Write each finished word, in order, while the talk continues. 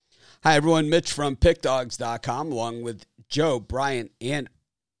Hi, everyone. Mitch from PickDogs.com, along with Joe, Brian, and...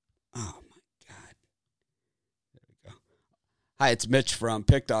 Oh, my God. There we go. Hi, it's Mitch from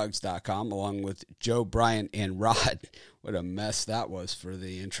PickDogs.com, along with Joe, Brian, and Rod. What a mess that was for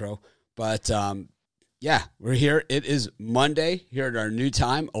the intro. But, yeah, we're here. It is Monday here at our new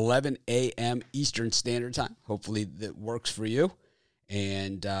time, 11 a.m. Eastern Standard Time. Hopefully that works for you.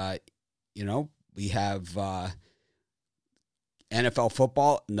 And, we have... NFL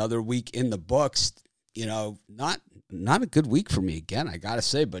football, another week in the books. Not a good week for me again, I got to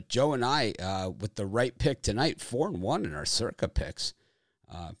say. But Joe and I, with the right pick tonight, 4-1 in our Circa picks.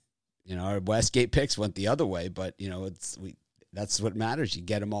 Our Westgate picks went the other way, but that's what matters. You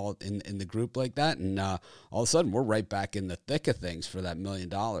get them all in the group like that, and all of a sudden we're right back in the thick of things for that $1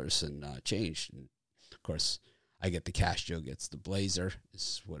 million and change. And of course, I get the cash. Joe gets the blazer.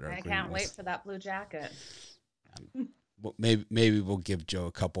 Is what our I can't wait for that blue jacket. Well, maybe we'll give Joe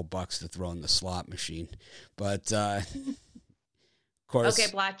a couple bucks to throw in the slot machine, but of course. Okay,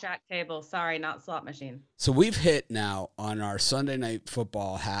 blackjack table. Sorry, not slot machine. So we've hit now on our Sunday night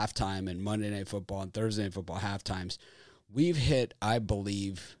football halftime and Monday night football and Thursday night football halftimes. We've hit, I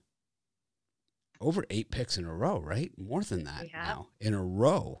believe, over 8 picks in a row, right? More than that now in a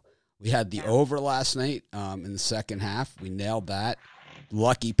row. We had the over last night in the second half. We nailed that.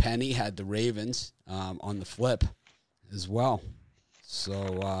 Lucky Penny had the Ravens on the flip as well.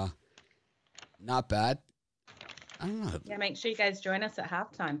 So, not bad. I don't know. Yeah, make sure you guys join us at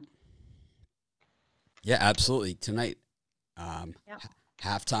halftime. Yeah, absolutely. Tonight,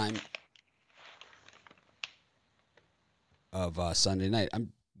 halftime of Sunday night.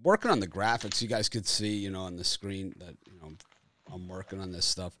 I'm working on the graphics. You guys could see, on the screen that, I'm working on this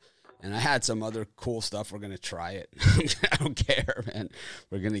stuff. And I had some other cool stuff. We're going to try it. I don't care, man.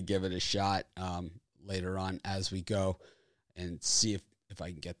 We're going to give it a shot later on as we go and see if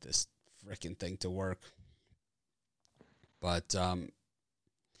I can get this freaking thing to work. But, I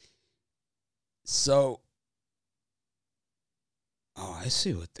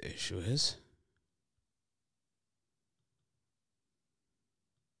see what the issue is.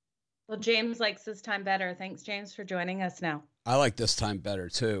 Well, James likes this time better. Thanks, James, for joining us now. I like this time better,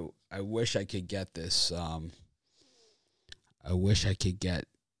 too. I wish I could get this. I wish I could get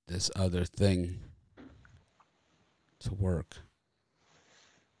this other thing to work.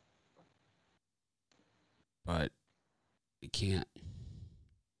 But we can't.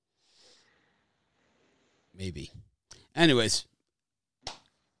 Maybe. Anyways.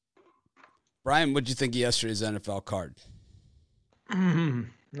 Brian, what'd you think of yesterday's NFL card? Kind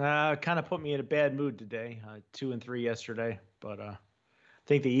of put me in a bad mood today. 2-3 yesterday, but I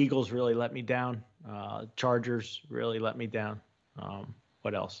think the Eagles really let me down. Chargers really let me down.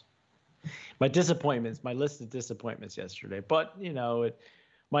 What else? My list of disappointments yesterday. But,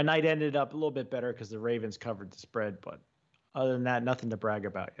 my night ended up a little bit better because the Ravens covered the spread. But other than that, nothing to brag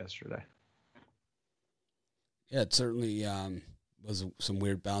about yesterday. Yeah, it certainly was some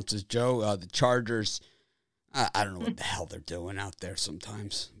weird bounces. Joe, the Chargers, I don't know what the hell they're doing out there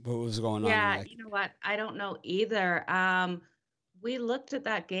sometimes. What was going on? Yeah, you know what? I don't know either. We looked at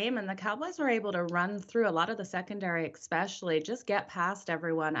that game, and the Cowboys were able to run through a lot of the secondary, especially just get past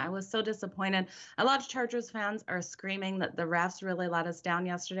everyone. I was so disappointed. A lot of Chargers fans are screaming that the refs really let us down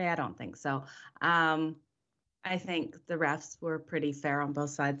yesterday. I don't think so. I think the refs were pretty fair on both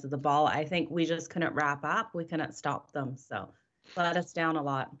sides of the ball. I think we just couldn't wrap up. We couldn't stop them. So let us down a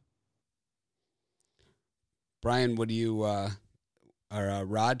lot. Brian, what do you,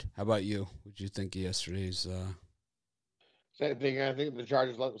 Rod, how about you? What did you think of yesterday's? Same thing. I think the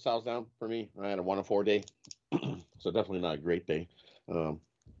Chargers let themselves down for me. I had a 1-4 day, so definitely not a great day.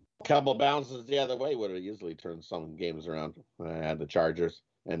 Couple bounces the other way would have easily turned some games around. I had the Chargers,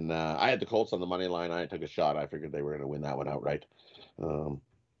 and I had the Colts on the money line. I took a shot. I figured they were going to win that one outright.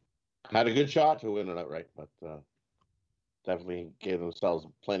 Had a good shot to win it outright, but definitely gave themselves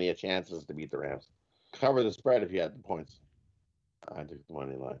plenty of chances to beat the Rams. Cover the spread if you had the points. I took the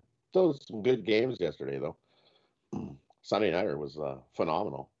money line. So some good games yesterday, though. Sunday Nighter was a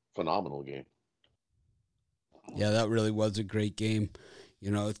phenomenal game. Yeah, that really was a great game.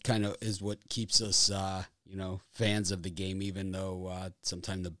 It kind of is what keeps us, fans of the game, even though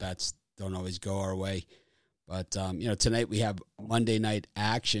sometimes the bets don't always go our way. But, tonight we have Monday night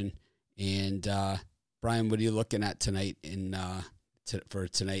action. And, Brian, what are you looking at tonight at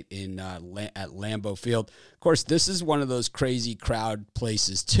Lambeau Field? Of course, this is one of those crazy crowd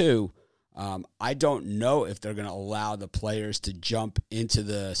places, too. I don't know if they're going to allow the players to jump into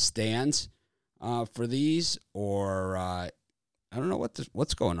the stands for these, or I don't know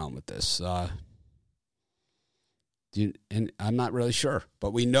what's going on with this. And I'm not really sure,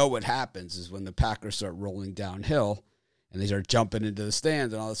 but we know what happens is when the Packers start rolling downhill and they start jumping into the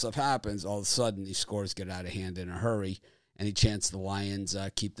stands and all this stuff happens, all of a sudden these scores get out of hand in a hurry. Any chance the Lions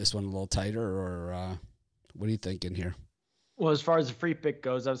keep this one a little tighter, or what are you thinking here? Well, as far as the free pick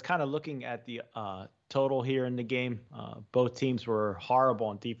goes, I was kind of looking at the total here in the game. Both teams were horrible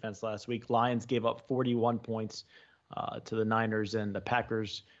on defense last week. Lions gave up 41 points to the Niners, and the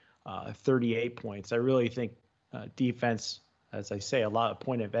Packers 38 points. I really think defense, as I say, a lot of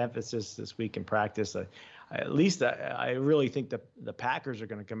point of emphasis this week in practice. I really think the Packers are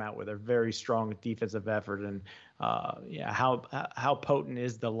going to come out with a very strong defensive effort. And how potent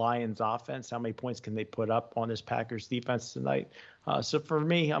is the Lions offense? How many points can they put up on this Packers defense tonight? So for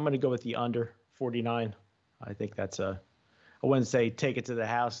me, I'm going to go with the under 49. I think that's I wouldn't say take it to the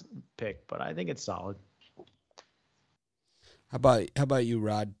house pick, but I think it's solid. How about you,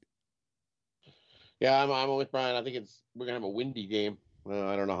 Rod? Yeah, I'm with Brian. I think we're gonna have a windy game.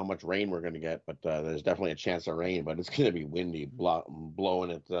 I don't know how much rain we're gonna get, but there's definitely a chance of rain. But it's gonna be windy, blowing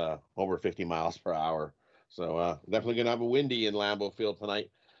at over 50 miles per hour. So definitely gonna have a windy in Lambeau Field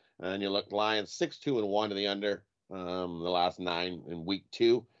tonight. And you look, Lions 6-2-1 to the under the last 9 in week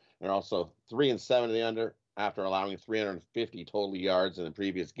 2. They're also 3-7 to the under after allowing 350 total yards in the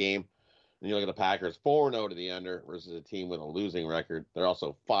previous game. And you look at the Packers, 4-0 to the under versus a team with a losing record. They're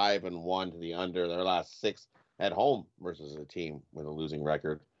also 5-1 to the under their last 6 at home versus a team with a losing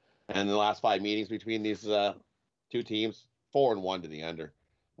record. And the last 5 meetings between these 2 teams, 4-1 to the under.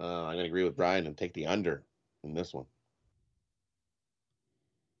 I'm going to agree with Brian and take the under in this one.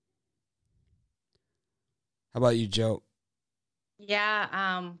 How about you, Joe?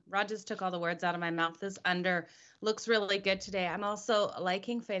 Yeah, Rod just took all the words out of my mouth. This under looks really good today. I'm also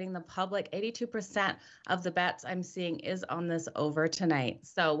liking fading the public. 82% of the bets I'm seeing is on this over tonight.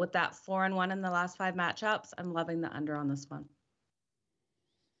 So with that 4-1 in the last 5 matchups, I'm loving the under on this one.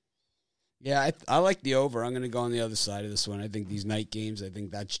 Yeah, I like the over. I'm going to go on the other side of this one. I think these night games, I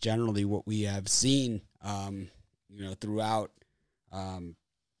think that's generally what we have seen, throughout,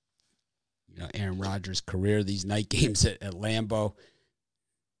 Aaron Rodgers' career. These night games at Lambeau,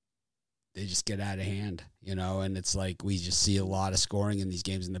 they just get out of hand, and it's like we just see a lot of scoring in these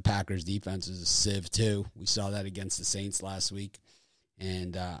games, and the Packers' defense is a sieve too. We saw that against the Saints last week,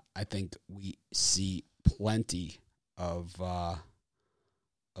 and I think we see plenty of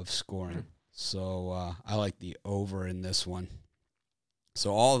scoring. So I like the over in this one.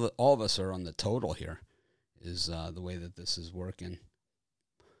 So all of us are on the total here, is the way that this is working.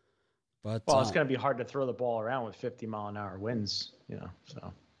 But it's going to be hard to throw the ball around with 50-mile-an-hour winds,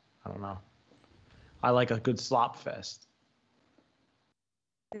 so I don't know. I like a good slop fest.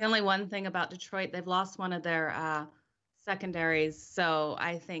 The only one thing about Detroit, they've lost one of their secondaries, so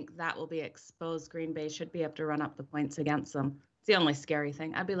I think that will be exposed. Green Bay should be able to run up the points against them. It's the only scary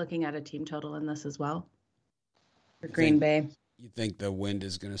thing. I'd be looking at a team total in this as well for Green Bay. You think the wind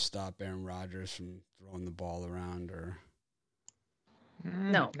is going to stop Aaron Rodgers from throwing the ball around, or?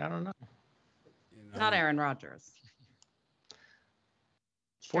 No. I don't know. Not Aaron Rodgers.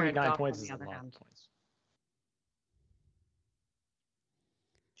 49 points is a lot of points.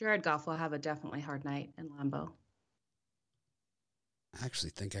 Jared Goff will have a definitely hard night in Lambeau. I actually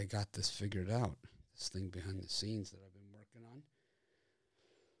think I got this figured out. This thing behind the scenes that I've been working on.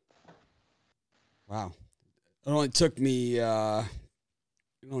 Wow. It only took me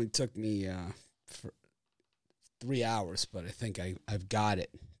for 3 hours, but I think I've got it.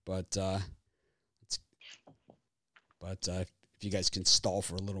 But if you guys can stall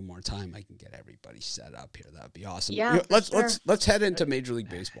for a little more time, I can get everybody set up here. That would be awesome. Yeah, let's head into Major League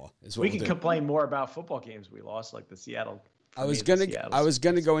Baseball. We can complain more about football games we lost, like the Seattle. I was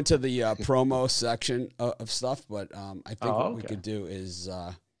gonna go into the promo section of stuff, but I think what we could do is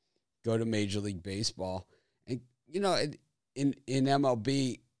go to Major League Baseball, and in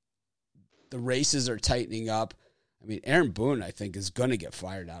MLB, the races are tightening up. I mean, Aaron Boone, I think, is going to get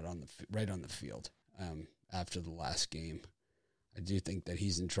fired out right on the field after the last game. I do think that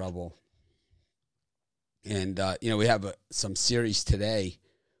he's in trouble. And, we have some series today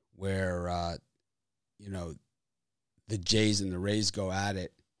where, the Jays and the Rays go at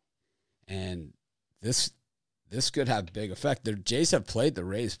it. And this could have big effect. The Jays have played the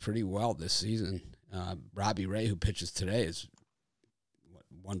Rays pretty well this season. Robbie Ray, who pitches today, is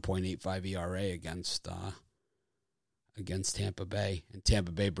 1.85 ERA against Tampa Bay. And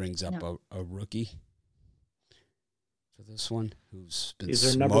Tampa Bay brings up a rookie for this one who's been He's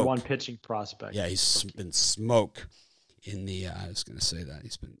their number one pitching prospect. Yeah, he's been smoke in the I was going to say that.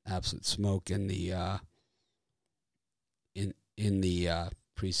 He's been absolute smoke in the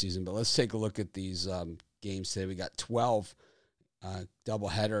preseason. But let's take a look at these games today. We got 12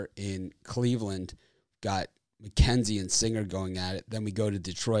 doubleheader in Cleveland. Got McKenzie and Singer going at it. Then we go to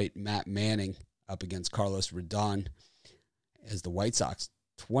Detroit. Matt Manning up against Carlos Rodon as the White Sox.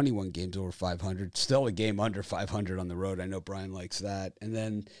 21 games over 500. Still a game under 500 on the road. I know Brian likes that. And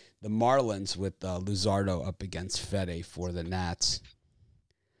then the Marlins with Luzardo up against Fede for the Nats.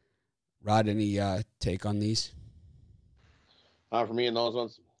 Rod, any take on these? For me in those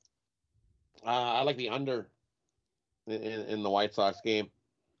ones, I like the under in the White Sox game.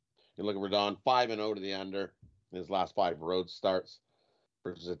 You look at Rodon, 5-0 to the under in his last 5 road starts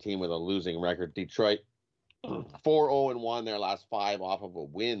versus a team with a losing record. Detroit, 4-0-1 their last 5 off of a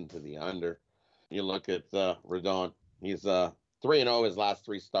win to the under. You look at Rodon, he's 3-0 his last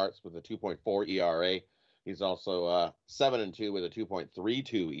 3 starts with a 2.4 ERA. He's also 7-2 with a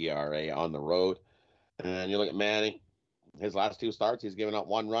 2.32 ERA on the road. And you look at Manning, his last 2 starts, he's given up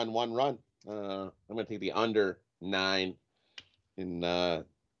 1 run. I'm going to take the under 9 in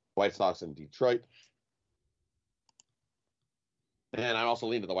White Sox in Detroit. And I also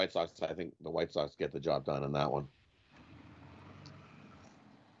lean to the White Sox. I think the White Sox get the job done on that one.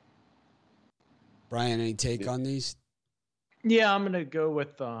 Brian, any take on these? Yeah, I'm going to go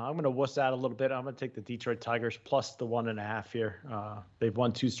with, I'm going to wuss out a little bit. I'm going to take the Detroit Tigers plus the 1.5 here. They've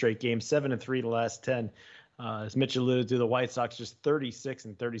won 2 straight games, 7-3 the last 10. As Mitch alluded to, the White Sox just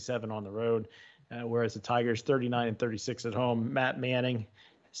 36-37 on the road, whereas the Tigers 39-36 at home. Matt Manning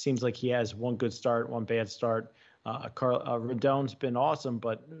seems like he has 1 good start, 1 bad start. Rodon's been awesome,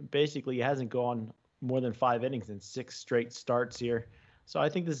 but basically he hasn't gone more than 5 innings in 6 straight starts here. So I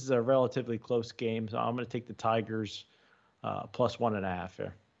think this is a relatively close game. So I'm going to take the Tigers plus 1.5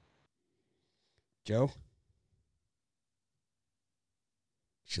 here. Joe?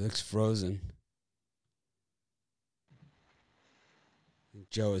 She looks frozen.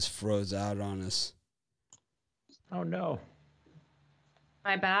 Joe is froze out on us. Oh, no.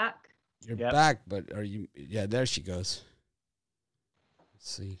 Am I back? You're back, but are you? Yeah, there she goes. Let's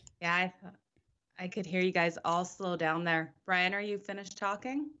see. Yeah, I could hear you guys all slow down there. Brian, are you finished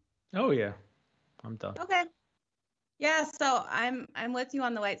talking? Oh, yeah. I'm done. Okay. Yeah, so I'm with you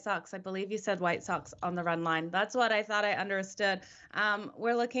on the White Sox. I believe you said White Sox on the run line. That's what I thought I understood.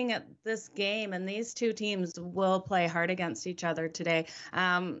 We're looking at this game, and these 2 teams will play hard against each other today.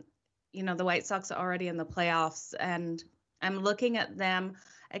 The White Sox are already in the playoffs, and I'm looking at them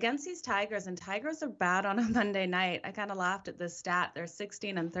against these Tigers, and Tigers are bad on a Monday night. I kind of laughed at this stat. They're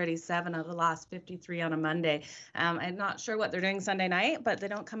 16-37 of the last 53 on a Monday. I'm not sure what they're doing Sunday night, but they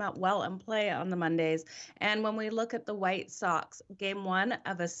don't come out well and play on the Mondays. And when we look at the White Sox, game 1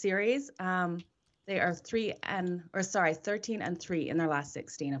 of a series, they are 13-3 in their last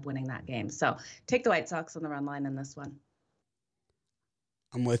 16 of winning that game. So take the White Sox on the run line in this one.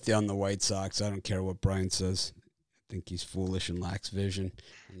 I'm with you on the White Sox. I don't care what Brian says. I think he's foolish and lacks vision.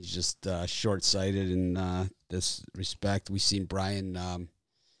 He's just short-sighted in this respect. We've seen Brian,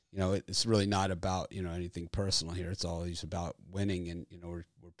 it's really not about, anything personal here. It's always about winning, and, we're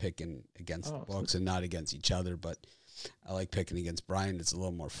picking against the books and not against each other. But I like picking against Brian. It's a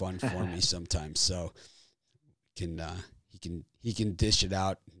little more fun for me sometimes. So he can dish it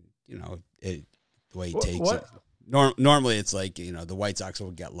out, the way he takes it. Normally, it's like, the White Sox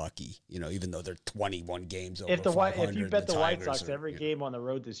will get lucky, even though they're 21 games over 500. If you bet the White Sox every game on the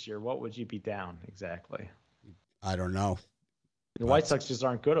road this year, what would you be down exactly? I don't know. The White Sox just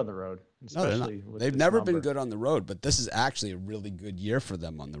aren't good on the road. Especially no, they've never been good on the road, but this is actually a really good year for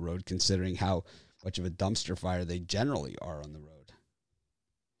them on the road, considering how much of a dumpster fire they generally are on the road.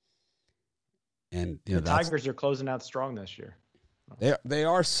 And the Tigers are closing out strong this year. They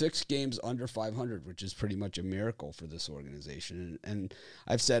are 6 games under 500, which is pretty much a miracle for this organization. And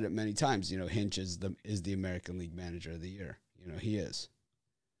I've said it many times. Hinch is the American League Manager of the Year. He is.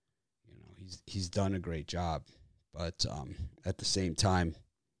 He's done a great job, but at the same time,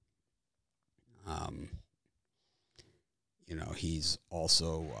 he's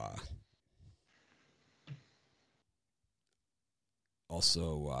also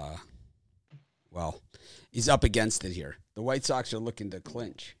well, he's up against it here. The White Sox are looking to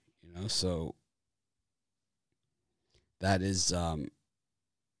clinch, so that is,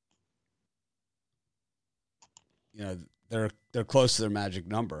 they're close to their magic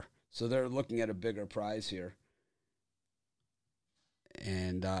number. So they're looking at a bigger prize here.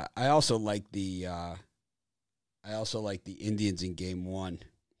 And I also like the Indians in game 1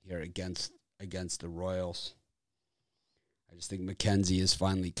 here against the Royals. I just think McKenzie is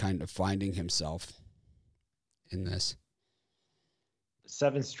finally kind of finding himself in this.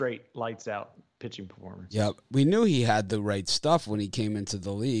 7 straight lights out pitching performance. Yeah, we knew he had the right stuff when he came into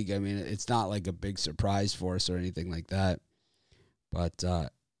the league. I mean, it's not like a big surprise for us or anything like that. But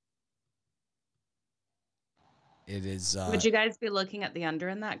it is. Would you guys be looking at the under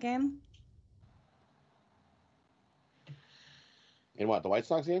in that game? In what, the White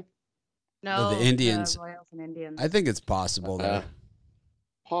Sox game? No, the Indians. The Royals and Indians. I think it's possible there.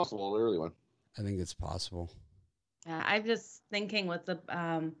 Possible, the early one. I think it's possible. Yeah, I'm just thinking with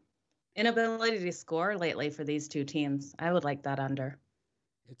the inability to score lately for these two teams, I would like that under.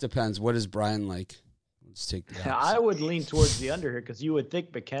 It depends. What is Brian like? Let's take the Yeah, I would lean towards the under here because you would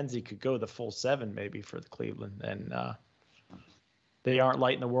think McKenzie could go the full 7 maybe for the Cleveland, and they aren't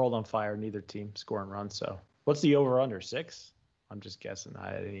lighting the world on fire. Neither team scoring runs. So, what's the over under 6? I'm just guessing.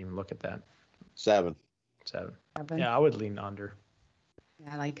 I didn't even look at that. 7. 7. Yeah, I would lean under.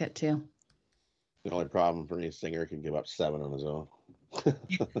 Yeah, I like it too. The only problem for me, Singer can give up 7 on his own.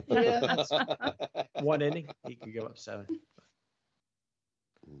 One inning, he could give up 7.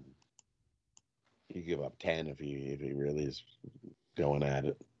 You give up 10 if he really is going at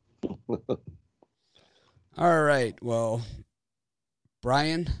it. All right. Well,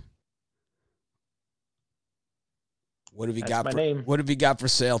 Brian, what have you got? What have you got for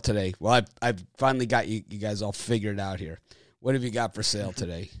sale today? Well, I've finally got you guys all figured out here. What have you got for sale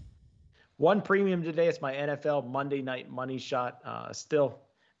today? One premium today. It's my NFL Monday Night Money Shot. Still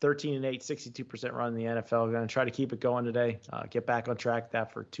 13-8, 62% run in the NFL. Going to try to keep it going today. Get back on track.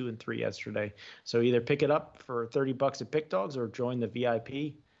 That for 2 and 3 yesterday. So either pick it up for $30 at Pick Dogs or join the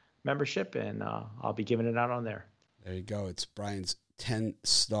VIP membership, and I'll be giving it out on there. There you go. It's Brian's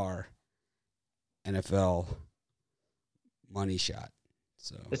 10-star NFL Money Shot.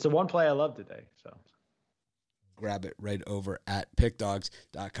 So it's the one play I love today. So grab it right over at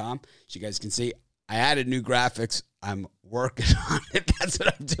pickdogs.com. So you guys can see I added new graphics. I'm working on it. That's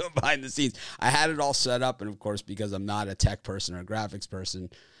what I'm doing behind the scenes. I had it all set up, and of course, because I'm not a tech person or a graphics person,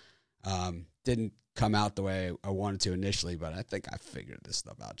 didn't come out the way I wanted to initially, but I think I figured this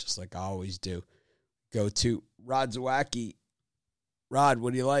stuff out just like I always do. Go to Rod Zawacki. Rod,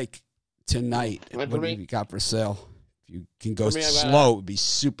 what do you like tonight? What have you got for sale? If you can go slow, it would be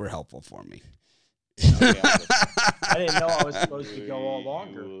super helpful for me. I didn't know I was supposed to go all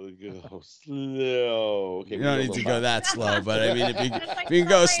longer. Go slow. Okay, you don't need to go that slow, but I mean, if you can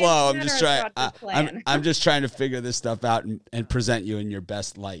go slow, I'm just trying. I'm just trying to figure this stuff out and present you in your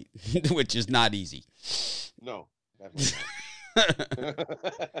best light, which is not easy. No, definitely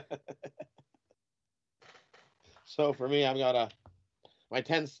not. So for me, I've got my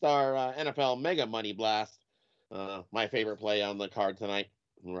 10-star NFL Mega Money Blast. My favorite play on the card tonight.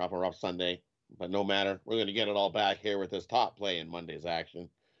 We're up a rough Sunday. But no matter, we're going to get it all back here with this top play in Monday's action.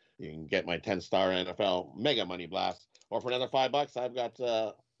 You can get my 10-star NFL Mega Money Blast. Or for another $5, I've got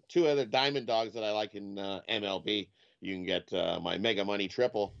 2 other Diamond Dogs that I like in MLB. You can get my Mega Money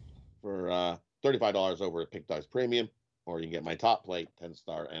Triple for $35 over at Pick Dogs Premium. Or you can get my top play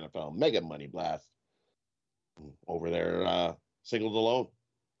 10-star NFL Mega Money Blast over there, singled alone.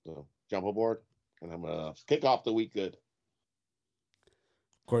 So jump aboard, and I'm going to kick off the week good.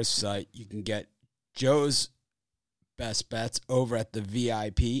 Of course, you can get Joe's best bets over at the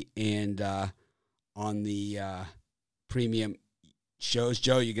VIP and on the premium shows.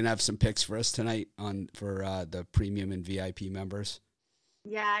 Joe, you're going to have some picks for us tonight for the premium and VIP members.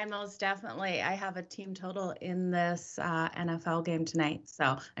 Yeah, I most definitely. I have a team total in this NFL game tonight,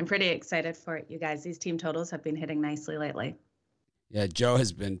 so I'm pretty excited for it, you guys. These team totals have been hitting nicely lately. Yeah, Joe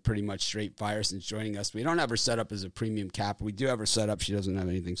has been pretty much straight fire since joining us. We don't have her set up as a premium cap. We do have her set up. She doesn't have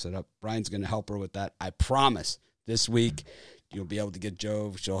anything set up. Brian's going to help her with that. I promise this week you'll be able to get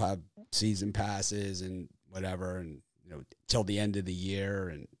Joe. She'll have season passes and whatever, and till the end of the year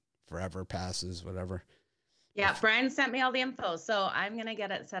and forever passes, whatever. Yeah, Brian sent me all the info, so I'm going to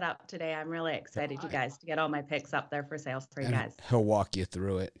get it set up today. I'm really excited, you guys, to get all my picks up there for sale for you guys. He'll walk you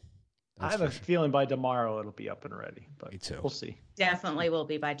through it. I have a feeling by tomorrow it'll be up and ready, but me too. We'll see. Definitely will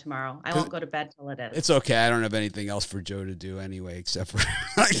be by tomorrow. I won't go to bed till it is. It's okay. I don't have anything else for Joe to do anyway, except for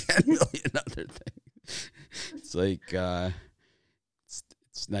like a million other things. It's like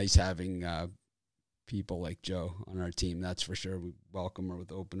it's nice having people like Joe on our team. That's for sure. We welcome her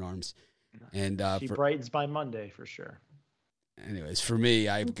with open arms. And she brightens by Monday for sure. Anyways, for me,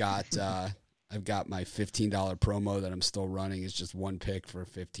 I've got my $15 promo that I'm still running. It's just one pick for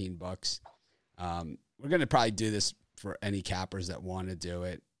 $15. We're going to probably do this for any cappers that want to do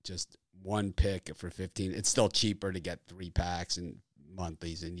it. Just one pick for $15. It's still cheaper to get 3 packs and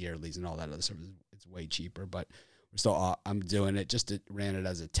monthlies and yearlies and all that other stuff. It's way cheaper, but we're still. I'm doing it. Ran it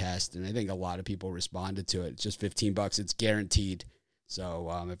as a test, and I think a lot of people responded to it. It's just $15. It's guaranteed.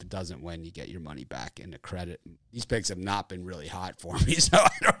 So if it doesn't win, you get your money back in the credit. These picks have not been really hot for me, so I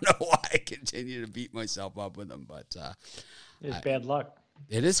don't know why I continue to beat myself up with them. But it's bad luck.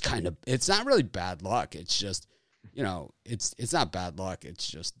 It is it's not really bad luck. It's just, it's not bad luck. It's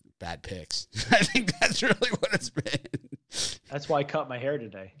just bad picks. I think that's really what it's been. That's why I cut my hair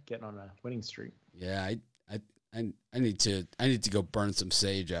today, getting on a winning streak. Yeah, I need to go burn some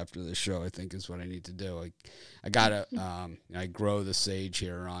sage after the show. I think is what I need to do. I gotta I grow the sage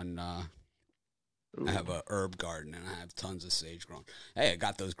here on. I have a herb garden and I have tons of sage growing. Hey, I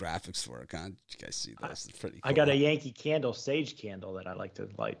got those graphics for it. Did you guys see those? It's pretty cool. I got a Yankee candle, sage candle that I like to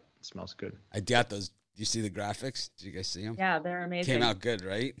light. It smells good. I got those. Do you see the graphics? Did you guys see them? Yeah, they're amazing. Came out good,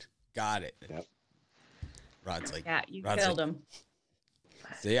 right? Got it. Yep. Rod's like, yeah, you Rod's killed like, him.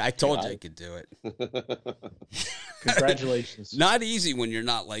 See, I told you I could do it. Congratulations. Not easy when you're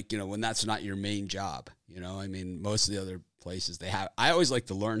not when that's not your main job. I mean, most of the other places I always like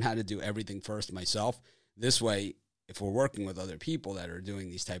to learn how to do everything first myself. This way, if we're working with other people that are doing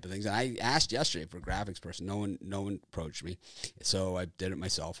these type of things, and I asked yesterday for a graphics person, no one approached me. So I did it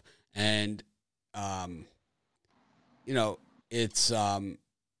myself. And,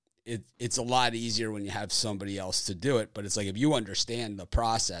 it's a lot easier when you have somebody else to do it, but it's like if you understand the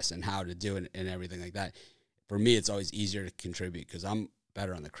process and how to do it and everything like that, for me, it's always easier to contribute because I'm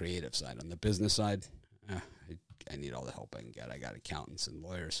better on the creative side. On the business side, I need all the help I can get. I got accountants and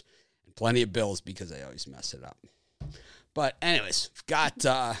lawyers and plenty of bills because I always mess it up. But anyways, we've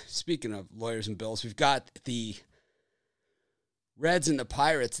got, speaking of lawyers and bills, we've got the Reds and the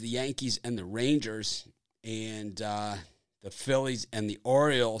Pirates, the Yankees and the Rangers, and the Phillies and the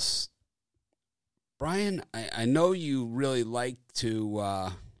Orioles. Brian, I know you really like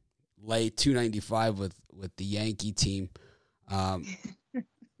to lay 295 with the Yankee team. I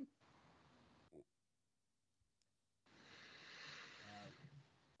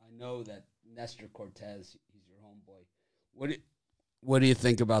know that Nestor Cortez, he's your homeboy. What do you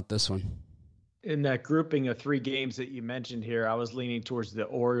think about this one? In that grouping of 3 games that you mentioned here, I was leaning towards the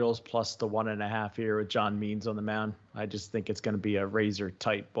Orioles plus the 1.5 here with John Means on the mound. I just think it's going to be a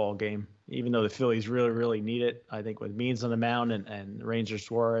razor-tight ball game. Even though the Phillies really, really need it, I think with Means on the mound and Ranger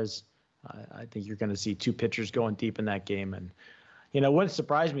Suarez, I think you're going to see 2 pitchers going deep in that game. And, it wouldn't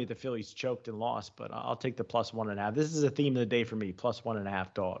surprise me if the Phillies choked and lost, but I'll take the plus 1.5. This is a theme of the day for me, plus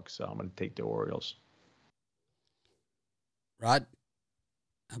 1.5 dogs. So I'm going to take the Orioles. Rod,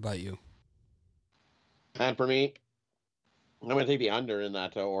 how about you? And for me, I'm going to take the under in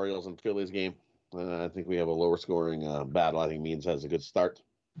that Orioles and Phillies game. I think we have a lower scoring battle. I think Means has a good start.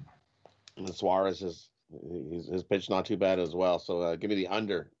 And Suarez his pitch not too bad as well. So give me the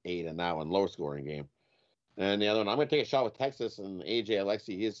under 8 in that one, lower scoring game. And the other one, I'm going to take a shot with Texas and AJ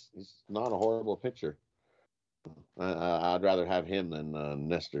Alexi. He's not a horrible pitcher. I'd rather have him than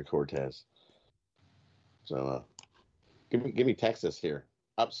Nestor Cortez. So give me Texas here.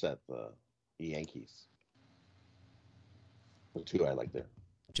 Upset the Yankees. The 2 I like there.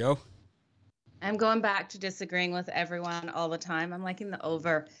 Joe? I'm going back to disagreeing with everyone all the time. I'm liking the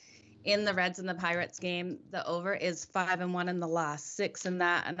over in the Reds and the Pirates game. The over is 5-1 in the last 6 in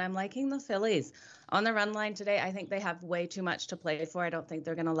that. And I'm liking the Phillies on the run line today. I think they have way too much to play for. I don't think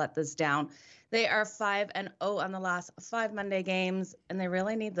they're going to let this down. They are 5-0 on the last 5 Monday games, and they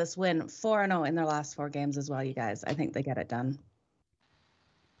really need this win. 4-0 in their last 4 games as well, you guys. I think they get it done.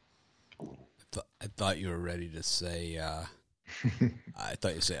 I thought you were ready to say. I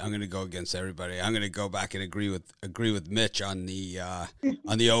thought you say I'm going to go against everybody. I'm going to go back and agree with Mitch on the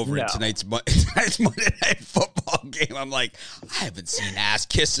over in tonight's Monday Night Football game. I'm like, I haven't seen ass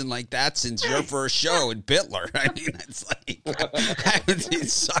kissing like that since your first show in Bitler. I mean, it's like I haven't seen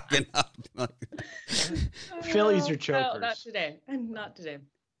sucking up. Phillies are chokers. No, not today. Not today.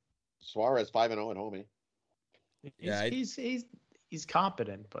 Suarez 5-0 at home. He's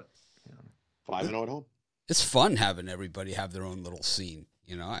competent, but 5-0 at home. It's fun having everybody have their own little scene.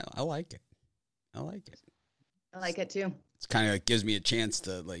 I like it. I like it. I like it too. It's kind of like gives me a chance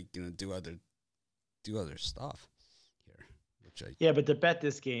to do other stuff here. Yeah, but to bet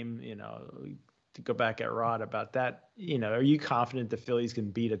this game, to go back at Rod about that, are you confident the Phillies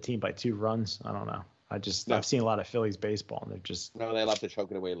can beat a team by 2 runs? I don't know. I've seen a lot of Phillies baseball, and they're just no. They love to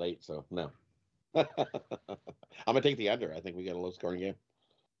choke it away late, so no. I'm gonna take the under. I think we got a low scoring game.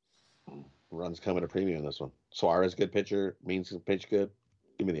 Runs coming a premium in this one. Suarez, good pitcher. Means can pitch good.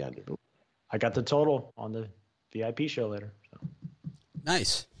 Give me the under. I got the total on the VIP show later. So.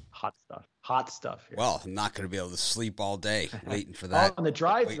 Nice. Hot stuff. Here. Well, I'm not going to be able to sleep all day waiting for that. On the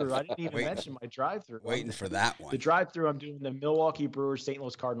drive-through, I didn't even mention my drive-through. Waiting for that one. The drive-through, I'm doing the Milwaukee Brewers, St.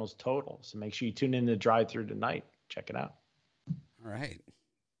 Louis Cardinals total. So make sure you tune in the drive-through tonight. Check it out. All right.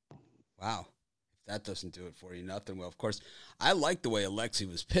 Wow. If that doesn't do it for you, nothing will. Of course, I liked the way Alexei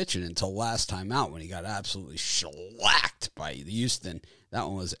was pitching until last time out when he got absolutely shellacked by Houston. That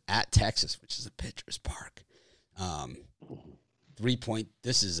one was at Texas, which is a pitcher's park. 3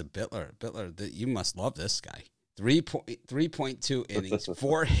 This is a Bittler. Bittler, you must love this guy. 3.2 innings,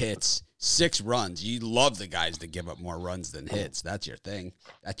 4 hits, 6 runs. You love the guys that give up more runs than hits. That's your thing.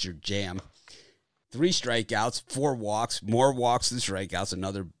 That's your jam. 3 strikeouts, 4 walks, more walks than strikeouts.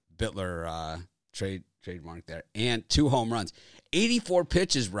 Another Bittler trademark there. And 2 home runs. 84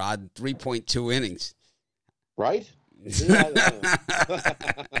 pitches, Rod, 3.2 innings. Right?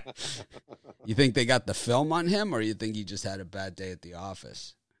 You think they got the film on him, or you think he just had a bad day at the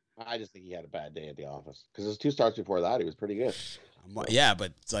office? I just think he had a bad day at the office because his 2 starts before that, he was pretty good. Yeah,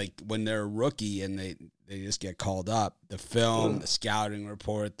 but it's like when they're a rookie and they just get called up, the film, the scouting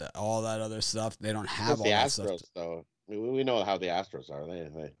report, all that other stuff, they don't have all that stuff. Astros, though. We know how the Astros are.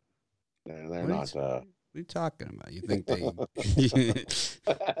 They're not. What are you talking about? You think they?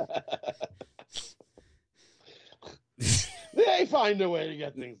 They find a way to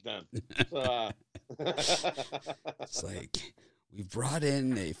get things done. So, it's like we brought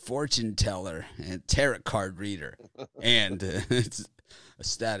in a fortune teller and tarot card reader, and it's a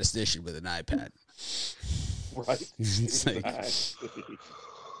statistician with an iPad. Right. It's like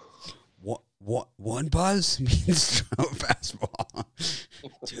one buzz means throw a fastball.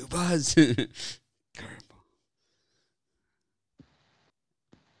 2 buzz.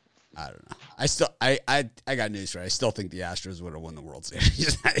 I don't know. I got news for you. I still think the Astros would have won the World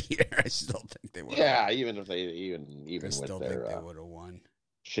Series that year. I still think they would. Yeah, even if they even I still with their think they would have won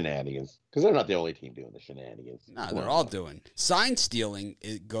shenanigans, because they're not the only team doing the shenanigans. No, they're all doing sign stealing.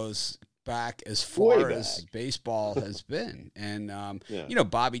 It goes back as far as baseball has been, and you know,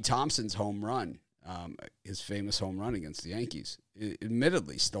 Bobby Thompson's home run, his famous home run against the Yankees,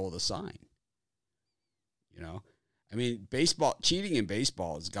 admittedly stole the sign. You know. I mean, cheating in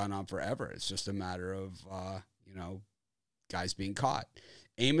baseball has gone on forever. It's just a matter of, you know, guys being caught.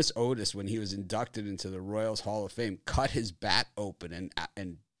 Amos Otis, when he was inducted into the Royals Hall of Fame, cut his bat open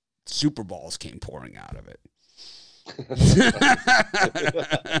and Super Balls came pouring out of it.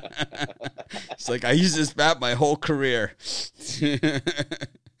 It's like, I used this bat my whole career. It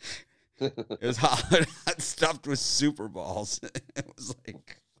was hot stuffed with Super Balls. It was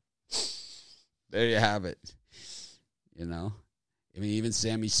like, there you have it. You know, I mean, even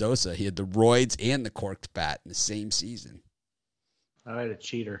Sammy Sosa, he had the roids and the corked bat in the same season. I had a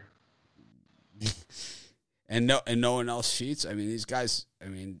cheater. and no one else cheats. I mean, these guys, I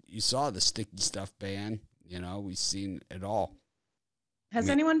mean, you saw the sticky stuff ban. You know, we've seen it all. Has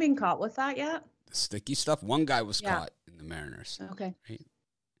anyone been caught with that yet? The sticky stuff? One guy was caught in the Mariners. Okay. Right?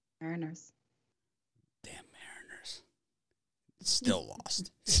 Mariners. Damn Mariners. Still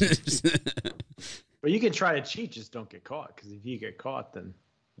lost. But you can try to cheat, just don't get caught. Because if you get caught, then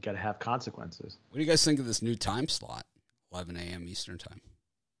you got to have consequences. What do you guys think of this new time slot, 11 a.m. Eastern time?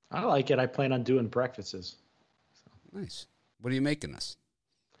 I like it. I plan on doing breakfasts. Nice. What are you making us?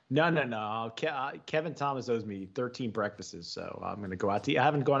 No. Kevin Thomas owes me 13 breakfasts, so I'm going to go out to eat. I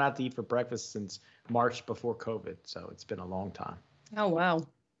haven't gone out to eat for breakfast since March before COVID, so it's been a long time. Oh, wow.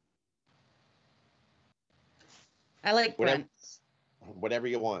 I like Brent. Whatever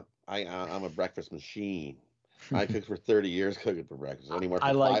you want. I'm a breakfast machine. I cooked for 30 years cooking for breakfast. Anywhere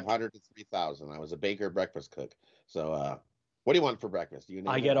from 500 to 3,000. I was a baker breakfast cook. So what do you want for breakfast?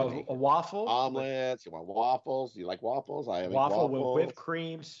 I get a waffle. Omelets. You want waffles? You like waffles? I make waffle waffles. with whipped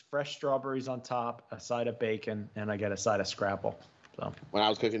creams, fresh strawberries on top, a side of bacon, and I get a side of Scrapple. So when I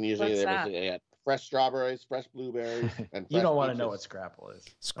was cooking, usually they had fresh strawberries, fresh blueberries, and you don't want to peaches. know what Scrapple is.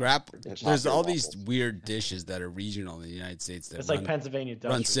 Scrapple. There's all these weird dishes that are regional in the United States. That it's like Pennsylvania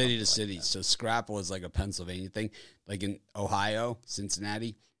Dutch. Run city to city. Like so Scrapple is like a Pennsylvania thing. Like in Ohio,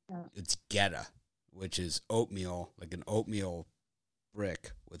 Cincinnati, it's Geta, which is oatmeal, like an oatmeal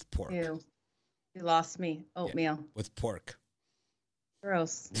brick with pork. Ew. You lost me. Oatmeal. Yeah, with pork.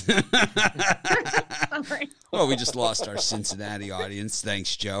 Gross. Sorry. Well, we just lost our Cincinnati audience.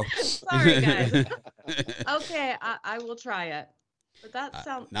 Thanks, Joe. Sorry, guys. Okay, I will try it. But that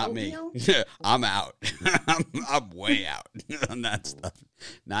sounds not oatmeal? me. I'm out. I'm way out on that stuff.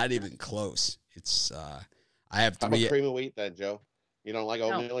 Not even close. It's I have 3. I'm a cream of wheat then, Joe. You don't like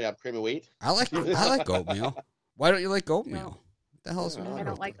oatmeal? No. You have cream of wheat? I like oatmeal. Why don't you like oatmeal? No. What the hell's wrong? I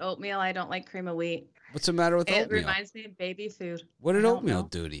don't like oatmeal. I don't like cream of wheat. What's the matter with oatmeal? It reminds me of baby food. What did oatmeal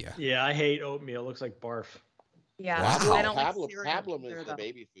do to you? Yeah, I hate oatmeal. It looks like barf. Yeah, wow. I don't like Pablum is the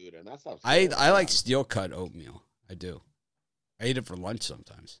baby food, and that's how I like steel cut oatmeal. I do. I eat it for lunch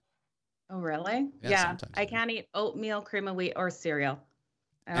sometimes. Oh, really? Yeah, Yeah. sometimes I can't eat oatmeal, cream of wheat, or cereal.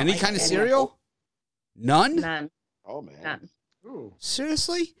 I don't Any like kind of any cereal? None? None. Oh man. None. Ooh.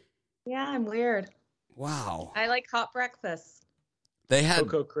 Seriously? Yeah, I'm weird. Wow. I like hot breakfast.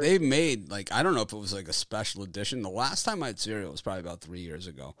 Cocoa Crisp. They made, like, I don't know if it was like a special edition. The last time I had cereal was probably about 3 years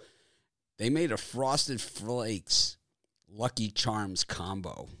ago. They made a Frosted Flakes Lucky Charms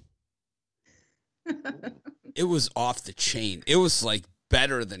combo. It was off the chain. It was like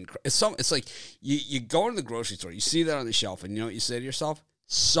better than it's like you go into the grocery store, you see that on the shelf, and you know what you say to yourself?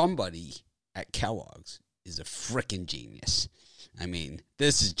 Somebody at Kellogg's is a freaking genius. I mean,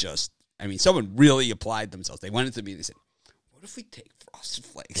 this is just, I mean, someone really applied themselves. They went into me and they said, what if we take Frosted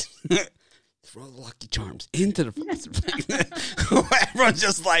Flakes, throw the Lucky Charms into the Frosted Flakes? Everyone's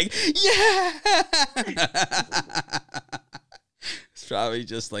just like, yeah. It's probably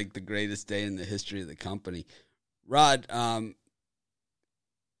just like the greatest day in the history of the company. Rod,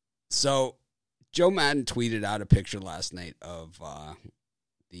 so Joe Madden tweeted out a picture last night of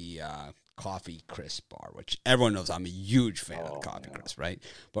the Coffee Crisp bar, which everyone knows I'm a huge fan of the Coffee Crisp, right?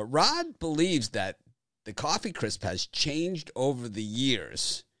 But Rod believes that the Coffee Crisp has changed over the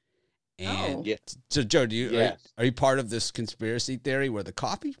years. And so, Joe, are you part of this conspiracy theory where the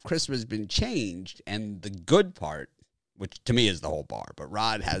Coffee Crisp has been changed and the good part, which to me is the whole bar, but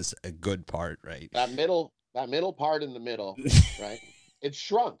Rod has a good part, right? That middle part in the middle, right? It's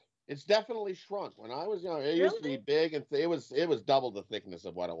shrunk. It's definitely shrunk. When I was young, it used to be big, and it was double the thickness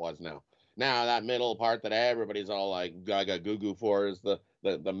of what it was now. Now that middle part that everybody's all like gaga goo goo for is the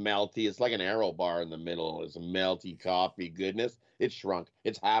melty. It's like an Aero bar in the middle. It's a melty coffee goodness. It's shrunk.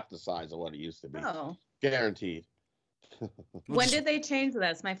 It's half the size of what it used to be. Oh. Guaranteed. When did they change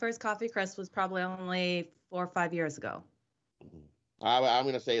this? My first Coffee Crisp was probably only 4 or 5 years ago. I'm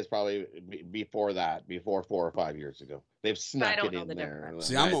going to say it's probably before 4 or 5 years ago. They've snuck it in there.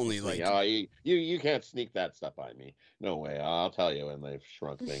 See, I'm only like, oh, you can't sneak that stuff by me. No way. I'll tell you when they've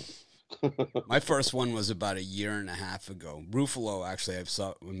shrunk things. My first one was about 1.5 years ago. Ruffalo, actually,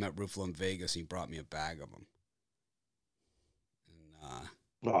 we met Ruffalo in Vegas. He brought me a bag of them.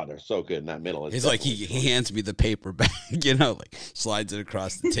 And, oh, they're so good in that middle. He's like, he hands me the paper bag, like slides it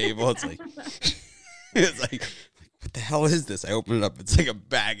across the table. It's like, what the hell is this? I open it up. It's like a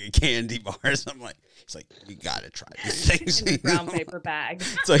bag of candy bars. I'm like, he's like, you got to try these things. In a brown paper bag.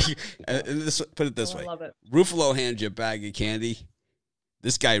 It's like, put it this way. I love it. Ruffalo hands you a bag of candy.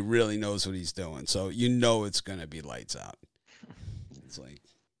 This guy really knows what he's doing. So you know it's going to be lights out.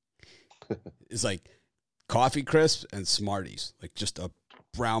 It's like Coffee Crisp and Smarties. Like just a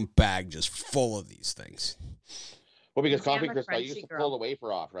brown bag just full of these things. Well, because Coffee Crisp, I used to pull the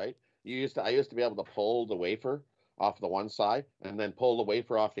wafer off, right? I used to be able to pull the wafer off the one side and then pull the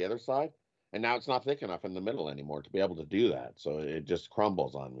wafer off the other side. And now it's not thick enough in the middle anymore to be able to do that. So it just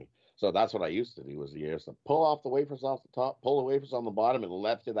crumbles on me. So that's what I used to do, was you used to pull off the wafers off the top, pull the wafers on the bottom, and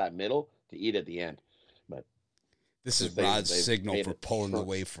left to that middle to eat at the end. But this is Rod's signal for pulling the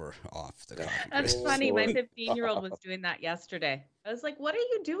wafer off the Coffee Crisp. That's funny. My 15-year-old was doing that yesterday. I was like, what are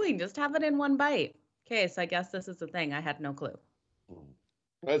you doing? Just have it in one bite. Okay, so I guess this is the thing. I had no clue.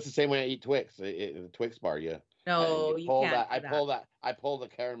 Well, it's the same way I eat Twix. The Twix bar, No, you can't. I pull the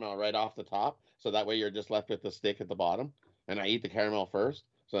caramel right off the top, so that way you're just left with the stick at the bottom. And I eat the caramel first,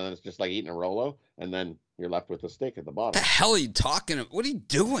 so then it's just like eating a Rolo, and then you're left with the stick at the bottom. What the hell are you talking about? What are you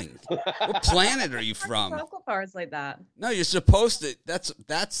doing? What planet are you from? Chocolate bars like that. No, you're supposed to.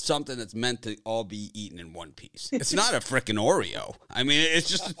 That's something that's meant to all be eaten in one piece. It's not a frickin' Oreo. I mean, it's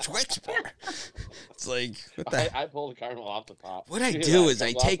just a Twix bar. It's like, what the I pull the caramel off the top. What I do is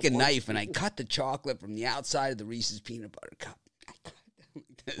I take a knife and I cut the chocolate from the outside of the Reese's peanut butter cup.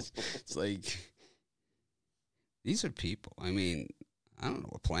 It's like, these are people. I mean, I don't know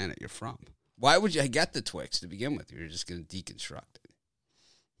what planet you're from. Why would you get the Twix to begin with? You're just going to deconstruct it.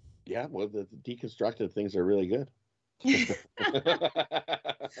 Yeah, well, the deconstructed things are really good.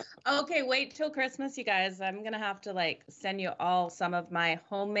 Okay, wait till Christmas, you guys. I'm going to have to send you all some of my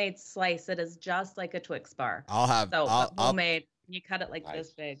homemade slice. It is just like a Twix bar. Homemade. You cut it nice.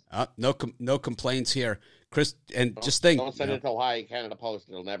 This big. No complaints here, Chris. And just think, don't send it to Ohio Canada Post;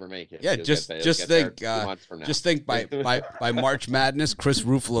 it'll never make it. Yeah, just think by March Madness, Chris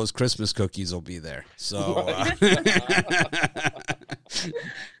Ruffalo's Christmas cookies will be there. So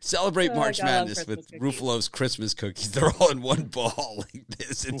celebrate March Madness with Ruffalo's Christmas cookies. They're all in one ball like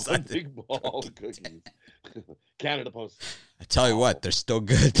this inside the big ball of cookies. Canada Post. I tell you what, they're still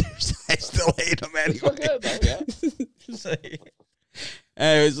good. I still hate them anyway. Still good, though, yeah.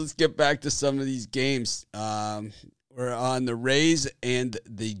 Anyways, let's get back to some of these games. We're on the Rays and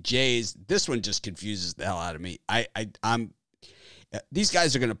the Jays. This one just confuses the hell out of me. these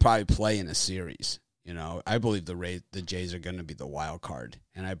guys are going to probably play in a series. You know, I believe the Jays are going to be the wild card,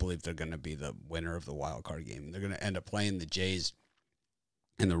 and I believe they're going to be the winner of the wild card game. They're going to end up playing the Jays,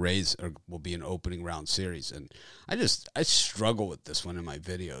 and the Rays will be an opening round series. And I struggle with this one in my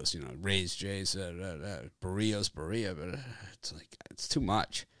videos. You know, Rays, Jays, Barrios, but it's like it's too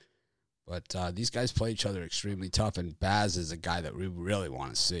much. But these guys play each other extremely tough, and Baz is a guy that we really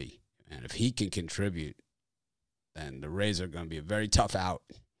want to see. And if he can contribute, then the Rays are going to be a very tough out.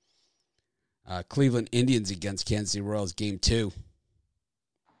 Cleveland Indians against Kansas City Royals, Game 2.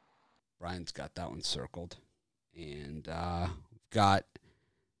 Brian's got that one circled. And we've got,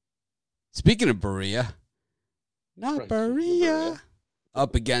 speaking of Berea, not Berea,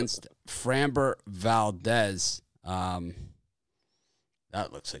 up against Framber Valdez. That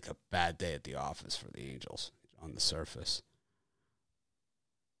looks like a bad day at the office for the Angels on the surface.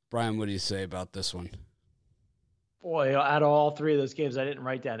 Brian, what do you say about this one? Boy, out of all three of those games, I didn't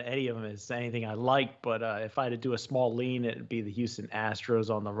write down any of them as anything I liked, but if I had to do a small lean, it'd be the Houston Astros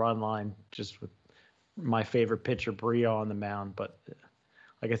on the run line, just with my favorite pitcher, Brio, on the mound. But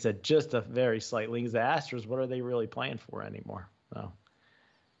like I said, just a very slight lean. The Astros, what are they really playing for anymore? So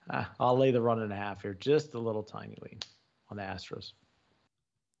I'll lay the 1.5 here, just a little tiny lean on the Astros.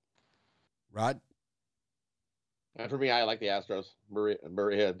 Rod? For me, I like the Astros.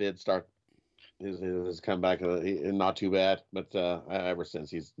 Berea did start his comeback, not too bad, but ever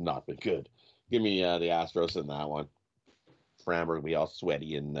since he's not been good. Give me the Astros in that one. Framber will be all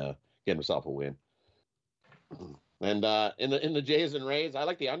sweaty and get himself a win. And in the Jays and Rays, I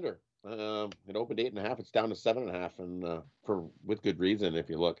like the under. It opened 8.5. It's down to 7.5, and with good reason. If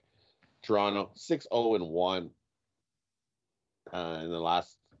you look, Toronto 6-0-1 in the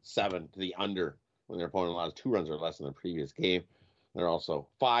last 7 to the under when their opponent allowed 2 runs or less in the previous game. They're also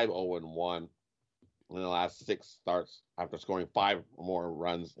 5-0-1 in the last 6 starts after scoring 5 or more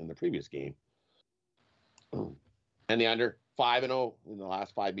runs in the previous game. And the under 5-0 in the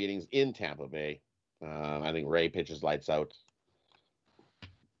last 5 meetings in Tampa Bay. I think Ray pitches lights out.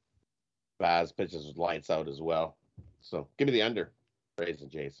 Baz pitches lights out as well. So give me the under, Rays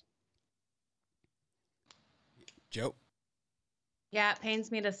and Jays. Joe? Yeah, it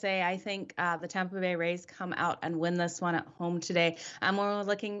pains me to say I think the Tampa Bay Rays come out and win this one at home today. We're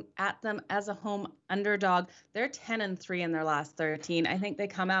looking at them as a home underdog. They're 10-3 in their last 13. I think they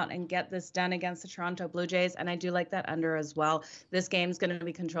come out and get this done against the Toronto Blue Jays, and I do like that under as well. This game's going to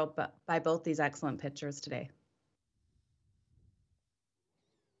be controlled by both these excellent pitchers today.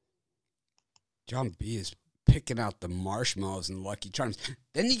 John B. is picking out the marshmallows and Lucky Charms.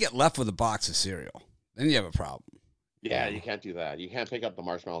 Then you get left with a box of cereal. Then you have a problem. Yeah, you can't do that. You can't pick up the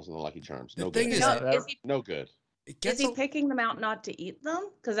marshmallows and the Lucky Charms. The No thing good. is, no good. Is he picking them out not to eat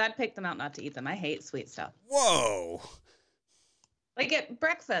them? Because I'd pick them out not to eat them. I hate sweet stuff. Whoa. Like at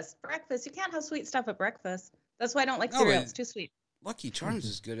breakfast. You can't have sweet stuff at breakfast. That's why I don't like cereal. It's too sweet. Lucky Charms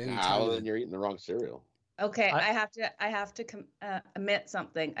is good anytime. Well, then you're eating the wrong cereal. Okay, I have to admit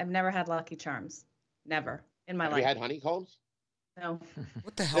something. I've never had Lucky Charms. Never in my life. Have you had honeycombs? No.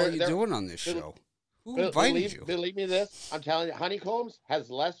 What the hell are you doing on this show? Who invited you? Believe me this. I'm telling you, honeycombs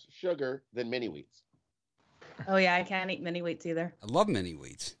has less sugar than mini wheats. Oh, yeah, I can't eat mini wheats either. I love mini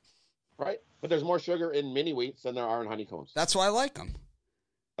wheats. Right? But there's more sugar in mini wheats than there are in honeycombs. That's why I like them.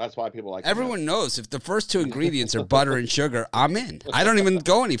 That's why people like them. Everyone knows if the first 2 ingredients are butter and sugar, I'm in. I don't even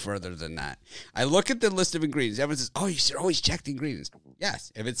go any further than that. I look at the list of ingredients. Everyone says, oh, you should always check the ingredients.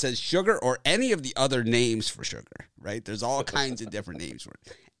 Yes, if it says sugar or any of the other names for sugar, right? There's all kinds of different names for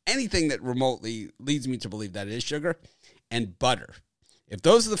it. Anything that remotely leads me to believe that it is sugar, and butter. If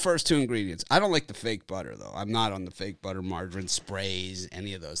those are the first 2 ingredients, I don't like the fake butter, though. I'm not on the fake butter, margarine, sprays,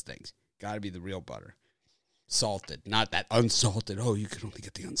 any of those things. Got to be the real butter. Salted, not that unsalted. Oh, you can only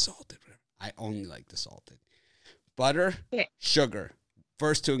get the unsalted. I only like the salted. Butter, sugar.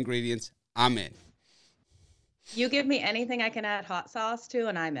 First 2 ingredients, I'm in. You give me anything I can add hot sauce to,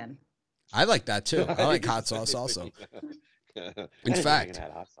 and I'm in. I like that, too. I like hot sauce also. In fact,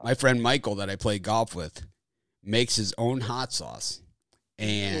 my friend Michael that I play golf with makes his own hot sauce.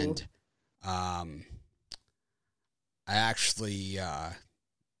 And I actually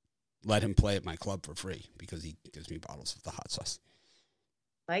let him play at my club for free because he gives me bottles of the hot sauce.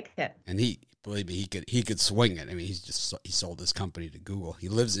 Like it. And believe me, he could swing it. I mean, he sold his company to Google. He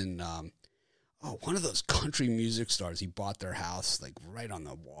lives in one of those country music stars. He bought their house like right on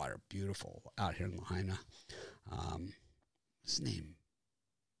the water, beautiful, out here in Lahaina. What's his name?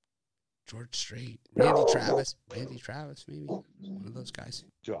 George Strait, Randy Travis, maybe one of those guys.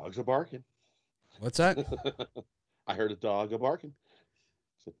 Dogs are barking. What's that? I heard a dog a barking.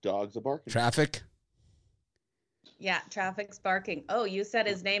 So dogs are barking. Traffic. Yeah, traffic's barking. Oh, you said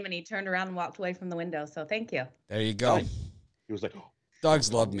his name and he turned around and walked away from the window. So thank you. There you go. He was like,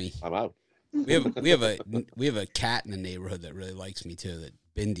 Dogs love me. I'm out. We have a cat in the neighborhood that really likes me too. That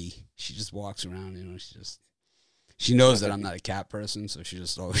Bindi. She just walks around. She knows that I'm not a cat person, so she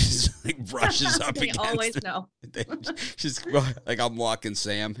just always like brushes up They against always her. know. She's like, I'm walking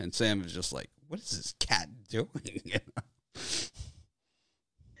Sam, and Sam is just like, what is this cat doing?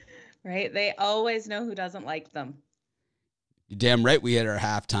 Right? They always know who doesn't like them. You're damn right. We had our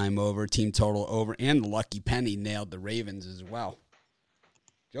halftime over, team total over, and the lucky penny nailed the Ravens as well.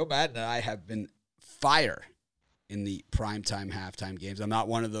 Joe Madden and I have been fire in the primetime halftime games. I'm not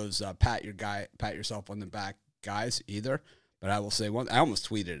one of those pat yourself on the back guys either, but I will say I almost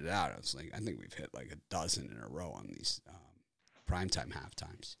tweeted it out. I was like, I think we've hit like a dozen in a row on these primetime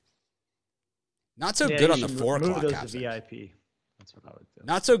halftimes. Not so good on the 4 o'clock those halftimes. to VIP. That's what I would do.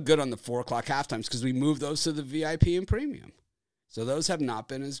 Not so good on the 4 o'clock halftimes because we moved those to the VIP and premium. So those have not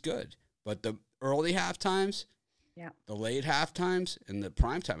been as good. But the early halftimes, the late halftimes, and the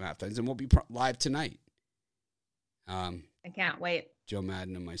primetime halftimes, and we'll be live tonight. I can't wait. Joe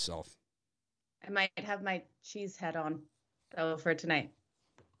Madden and myself. I might have my cheese head on, though, for tonight.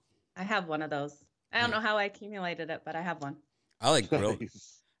 I have one of those. I don't know how I accumulated it, but I have one. I like grilled.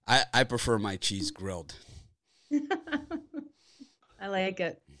 I prefer my cheese grilled. I like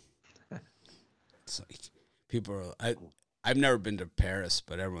it. It's like people are. I've never been to Paris,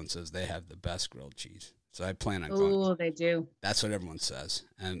 but everyone says they have the best grilled cheese. So I plan on going. Oh, they do. That's what everyone says,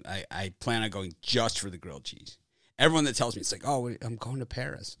 and I plan on going just for the grilled cheese. Everyone that tells me it's like, oh, I'm going to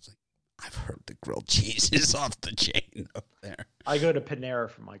Paris. It's like, I've heard the grilled cheese is off the chain up there. I go to Panera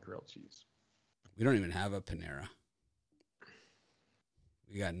for my grilled cheese. We don't even have a Panera.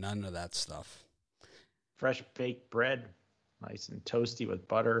 We got none of that stuff. Fresh baked bread, nice and toasty with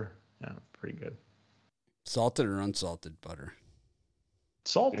butter. Yeah, pretty good. Salted or unsalted butter?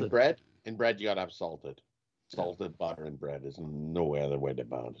 Salted. In bread, you gotta have salted. Salted butter and bread is no other way to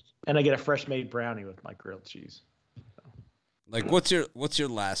bound it. And I get a fresh made brownie with my grilled cheese. Like, what's your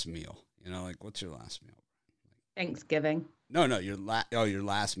last meal? What's your last meal? Thanksgiving. No, your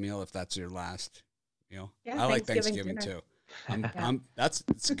last meal, if that's your last meal. Yeah, I like Thanksgiving too.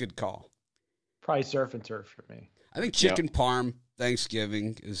 It's a good call. Probably surf and turf for me. I think chicken parm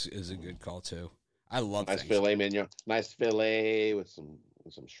Thanksgiving is a good call too. I love nice filet mignon, nice filet with some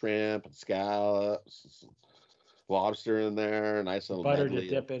shrimp and scallops, some lobster in there, nice little butter medley. to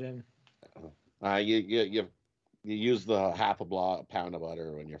dip it in. You use the half a pound of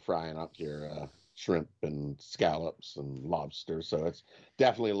butter when you're frying up your shrimp and scallops and lobster. So it's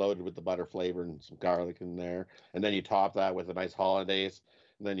definitely loaded with the butter flavor and some garlic in there. And then you top that with a nice hollandaise.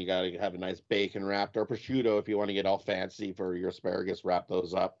 And then you got to have a nice bacon wrapped or prosciutto if you want to get all fancy for your asparagus. Wrap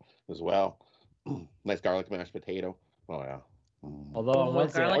those up as well. Nice garlic mashed potato. Oh yeah. Although on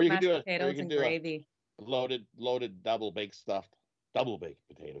Wednesday, garlic mashed potatoes and gravy. Loaded double baked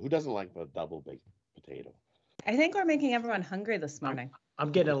potato. Who doesn't like a double baked potato? I think we're making everyone hungry this morning.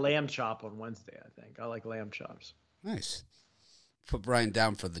 I'm getting a lamb chop on Wednesday, I think. I like lamb chops. Nice. Put Brian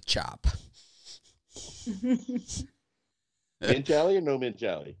down for the chop. Mint jelly or no mint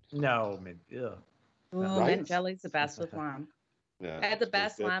jelly? No, mint. Ugh. Ooh, Right? mint jelly's the best with lamb. Yeah, I had the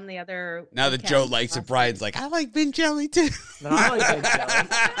best lamb the other Now that Joe likes it, Brian's like, I like mint jelly too. No, I like mint jelly.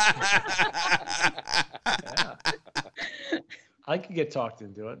 Yeah. I could get talked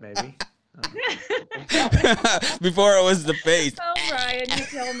into it, maybe. Before it was the face. Oh, Brian, you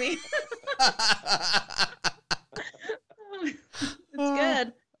kill me. It's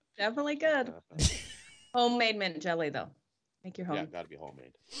good. Definitely good. Homemade mint jelly, though. Make your home. Yeah, gotta be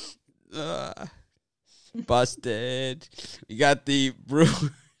homemade. Busted. You got the Brewers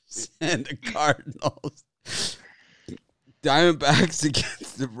and the Cardinals. Diamondbacks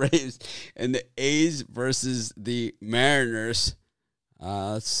against the Braves, and the A's versus the Mariners.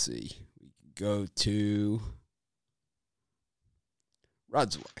 Let's see. We can go to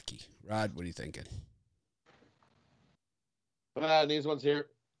Rod Zwicky. Rod, what are you thinking? These ones here.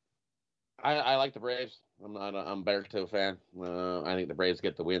 I like the Braves. I'm a Barreto fan. I think the Braves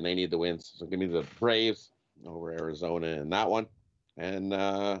get the win. They need the wins. So give me the Braves over Arizona in that one. And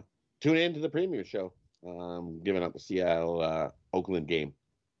tune in to the Premier Show. Giving up the Seattle Oakland game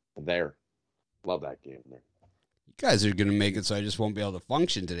there. Love that game there. You guys are going to make it so I just won't be able to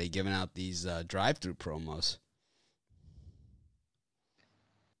function today giving out these drive-through promos.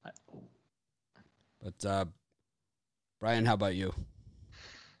 But, Brian, how about you?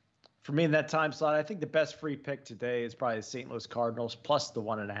 For me in that time slot, I think the best free pick today is probably the St. Louis Cardinals plus the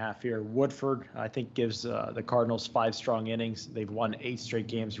 1.5 here. Woodford, I think, gives the Cardinals 5 strong innings. They've won 8 straight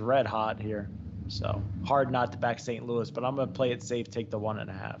games, red hot here. So hard not to back St. Louis, but I'm going to play it safe, take the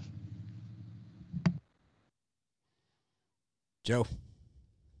 1.5. Joe.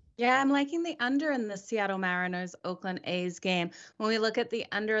 Yeah, I'm liking the under in the Seattle Mariners Oakland A's game. When we look at the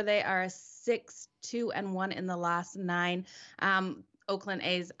under, they are 6-2-1 in the last 9. Oakland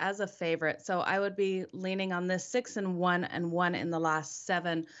A's as a favorite. So I would be leaning on this 6-1-1 in the last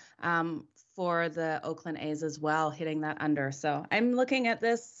 7 for the Oakland A's as well, hitting that under. So I'm looking at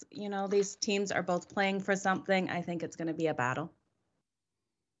this, these teams are both playing for something. I think it's going to be a battle.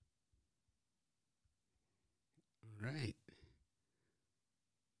 All right.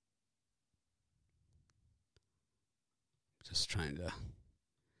 Just trying to,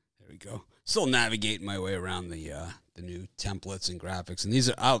 there we go. Still navigating my way around the new templates and graphics. And these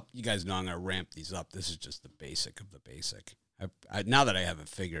are, you guys know I'm going to ramp these up. This is just the basic of the basic. Now that I have it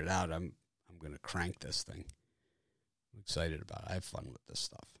figured out, I'm going to crank this thing. I'm excited about it. I have fun with this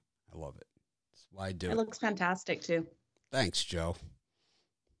stuff. I love it. That's why I do it. It looks fantastic too. Thanks, Joe.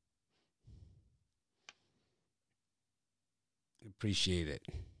 Appreciate it.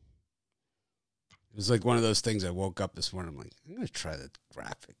 It was like one of those things I woke up this morning. I'm like, I'm going to try the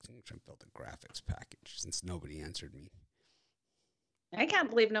graphics. I'm going to try and build a graphics package since nobody answered me. I can't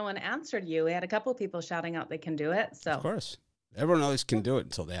believe no one answered you. We had a couple people shouting out they can do it. So of course. Everyone always can do it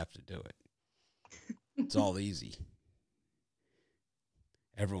until they have to do it. It's all easy.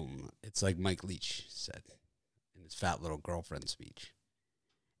 Everyone, it's like Mike Leach said in his Fat Little Girlfriend speech.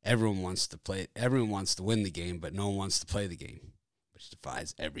 Everyone wants to play it. Everyone wants to win the game, but no one wants to play the game, which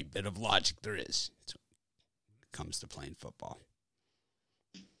defies every bit of logic there is when it comes to playing football.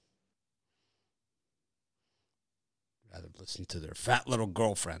 Rather listen to their fat little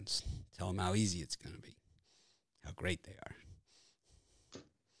girlfriends tell them how easy it's going to be, how great they are.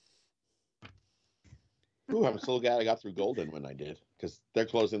 Ooh, I'm so glad I got through Golden when I did, because they're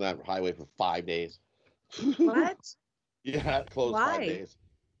closing that highway for 5 days. what? Yeah, it closed Why? 5 days.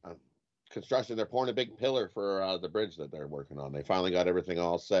 Construction, they're pouring a big pillar for the bridge that they're working on. They finally got everything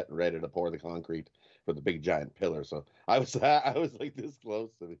all set and ready to pour the concrete for the big giant pillar. So I was like this close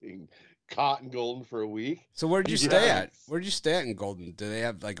to being caught in Golden for a week. So where'd you stay at? Where'd you stay at in Golden? Do they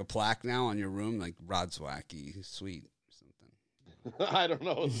have like a plaque now on your room, like Rod Swacky Suite or something? I don't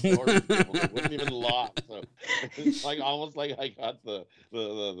know. It wasn't even locked. So it's like almost like I got the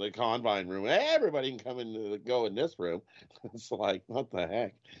combine room. Everybody can come in go in this room. It's like, what the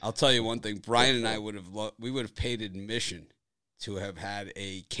heck? I'll tell you one thing. Brian and I would have paid admission to have had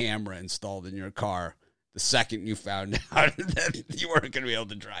a camera installed in your car the second you found out that you weren't going to be able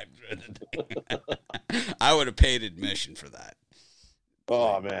to drive through the thing. I would have paid admission for that.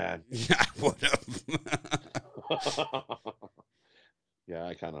 Oh, man. I would have. Yeah,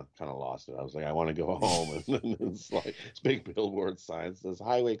 I kind of lost it. I was like, I want to go home, and then it's like this big billboard sign says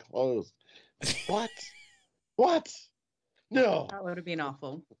highway closed. What? No. That would have been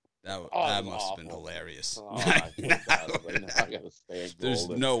awful. That must have been hilarious. Oh, I gotta stay at There's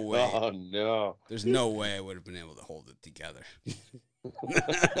Golden. no way. Oh no. There's no way I would have been able to hold it together.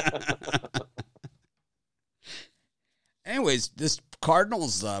 Anyways, this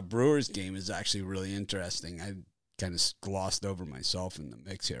Cardinals Brewers game is actually really interesting. I kind of glossed over myself in the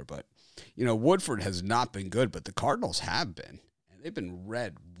mix here, but Woodford has not been good, but the Cardinals have been, and they've been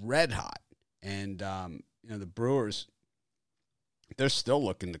red hot. And the Brewers, they're still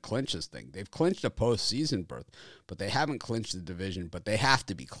looking to clinch this thing. They've clinched a postseason berth, but they haven't clinched the division. But they have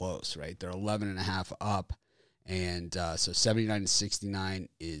to be close, right? They're 11.5 up, and so 79-69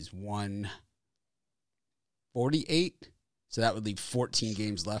 is 148. So that would leave 14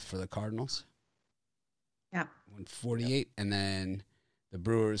 games left for the Cardinals. Yeah. 148, and then the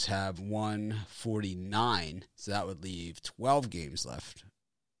Brewers have 149, so that would leave 12 games left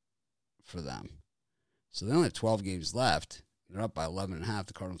for them. So they only have 12 games left. They're up by 11.5.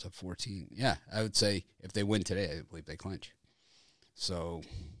 The Cardinals have 14. Yeah, I would say if they win today, I believe they clinch. So,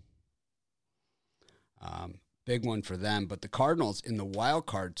 big one for them. But the Cardinals in the wild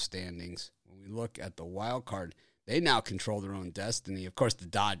card standings, when we look at the wild card, they now control their own destiny. Of course, the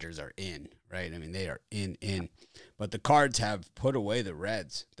Dodgers are in, right? I mean, they are in. But the Cards have put away the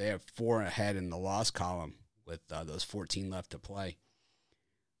Reds. They have 4 ahead in the loss column with those 14 left to play.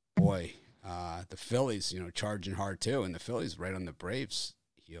 Boy, the Phillies, charging hard too, and the Phillies right on the Braves'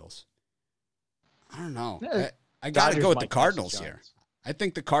 heels. I don't know. I got to go with the Cardinals here. I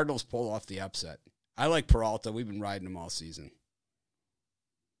think the Cardinals pull off the upset. I like Peralta. We've been riding him all season.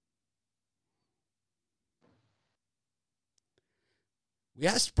 We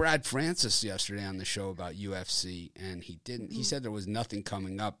asked Brad Francis yesterday on the show about UFC, and he didn't. He said there was nothing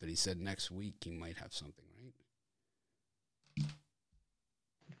coming up, but he said next week he might have something, right?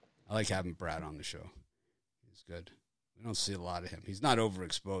 I like having Brad on the show. He's good. We don't see a lot of him. He's not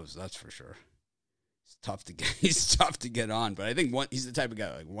overexposed, that's for sure. He's tough to get. He's tough to get on, but I think he's the type of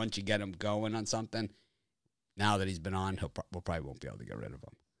guy. Like once you get him going on something, now that he's been on, we'll probably won't be able to get rid of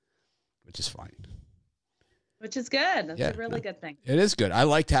him, which is fine. Which is good. That's a really good thing. It is good. I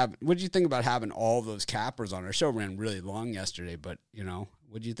liked having. What did you think about having all those cappers on? Our show ran really long yesterday, but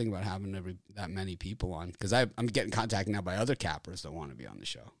what do you think about having that many people on? Because I'm getting contacted now by other cappers that want to be on the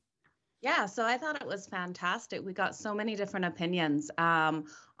show. Yeah, so I thought it was fantastic. We got so many different opinions on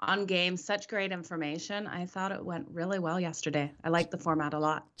games, such great information. I thought it went really well yesterday. I like the format a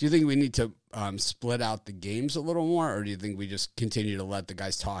lot. Do you think we need to split out the games a little more, or do you think we just continue to let the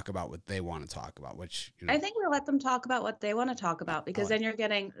guys talk about what they want to talk about? I think we'll let them talk about what they want to talk about, because then you're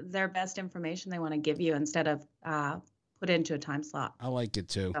getting their best information they want to give you instead of put into a time slot. I like it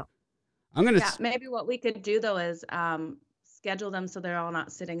too. So, I'm gonna. Yeah, maybe what we could do though is schedule them so they're all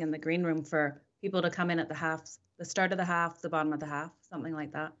not sitting in the green room for people to come in at the start of the half, the bottom of the half, something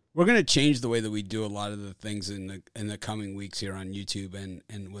like that. We're going to change the way that we do a lot of the things in the coming weeks here on YouTube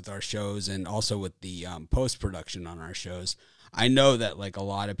and with our shows, and also with the post-production on our shows. I know that like a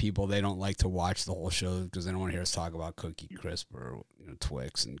lot of people, they don't like to watch the whole show because they don't want to hear us talk about Cookie Crisp or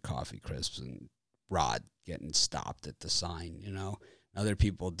Twix and Coffee Crisps and Rod getting stopped at the sign. Other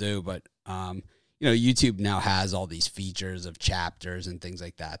people do, but YouTube now has all these features of chapters and things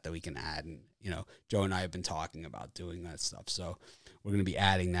like that we can add. And, Joe and I have been talking about doing that stuff. So we're going to be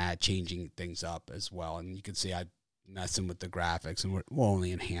adding that, changing things up as well. And you can see I'm messing with the graphics, and we'll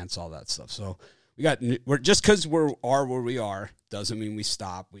only enhance all that stuff. So we're just because we are where we are doesn't mean we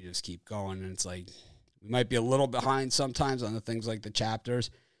stop. We just keep going. And it's like, we might be a little behind sometimes on the things like the chapters.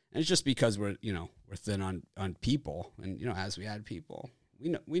 And it's just because we're thin on people. And, as we add people,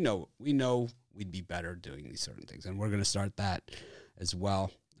 we know we'd be better doing these certain things, and we're going to start that as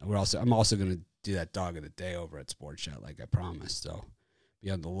well. I'm also going to do that dog of the day over at Sports Chat, like I promised. So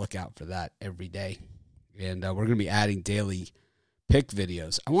be on the lookout for that every day, and we're going to be adding daily pick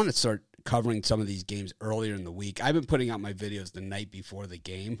videos. I want to start covering some of these games earlier in the week. I've been putting out my videos the night before the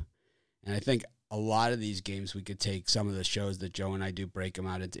game, and I think a lot of these games we could take some of the shows that Joe and I do, break them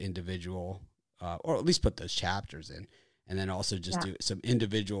out into individual, or at least put those chapters in. And then also just do some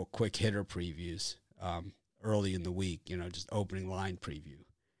individual quick hitter previews early in the week, just opening line preview.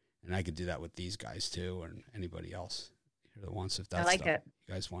 And I could do that with these guys too, or anybody else here that wants, if that's stuff you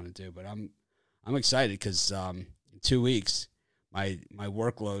guys want to do. But I'm excited because in 2 weeks my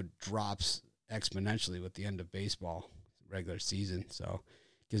workload drops exponentially with the end of baseball regular season, so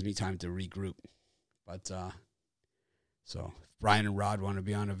it gives me time to regroup. But so if Brian and Rod want to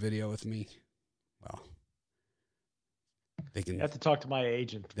be on a video with me, well, they can. You have to talk to my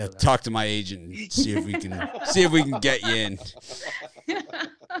agent. Talk to my agent and see if we can get you in.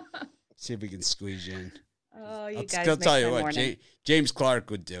 See if we can squeeze you in. Oh, you guys! I'll tell you what, James Clark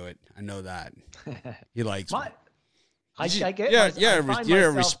would do it. I know that. He likes me.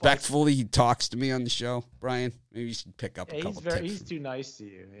 Respectfully, he talks to me on the show, Brian. Maybe you should pick up a couple tips. He's too nice to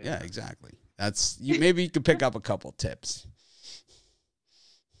you. Yeah, exactly. Maybe you could pick up a couple tips.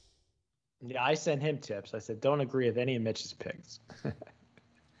 Yeah, I sent him tips. I said, don't agree with any of Mitch's picks.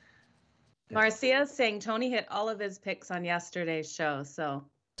 Marcia's saying Tony hit all of his picks on yesterday's show. So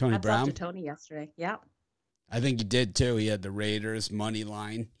Tony Brown? To Tony yesterday. Yeah. I think he did too. He had the Raiders money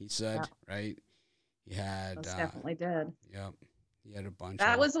line, he said, right? He had. Most definitely did. Yep. He had a bunch.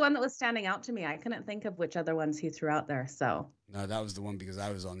 That was the one that was standing out to me. I couldn't think of which other ones he threw out there. So. No, that was the one because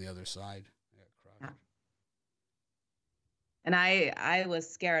I was on the other side. Yeah. And I was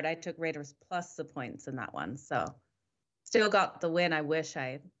scared. I took Raiders plus the points in that one. So still got the win. I wish I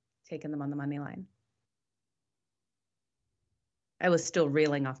had taken them on the money line. I was still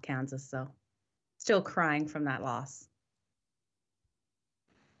reeling off Kansas, so still crying from that loss.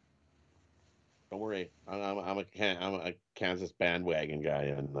 Don't worry. I'm a Kansas bandwagon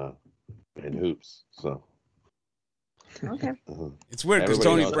guy in hoops. So. Okay. It's weird because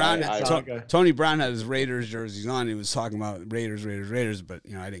Tony Brown had his Raiders jerseys on. He was talking about Raiders, but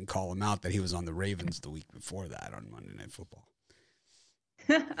I didn't call him out that he was on the Ravens the week before that on Monday Night Football.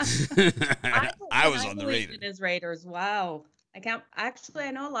 I was on the Raiders. It is Raiders. Wow. I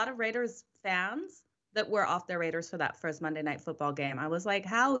know a lot of Raiders fans that were off their Raiders for that first Monday Night Football game. I was like,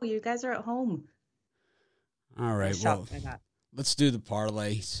 how? You guys are at home. All right. Well, let's do the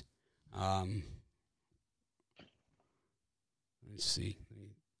parlays. Let's see.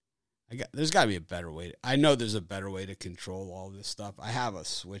 There's got to be a better way. I know there's a better way to control all this stuff. I have a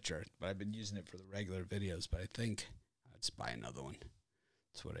switcher, but I've been using it for the regular videos. But I think let's buy another one.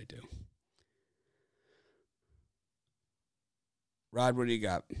 That's what I do. Rod, what do you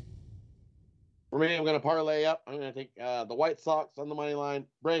got? For me, I'm going to parlay up. I'm going to take the White Sox on the money line,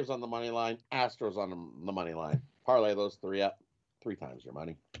 Braves on the money line, Astros on the money line. Parlay those three up. 3 times your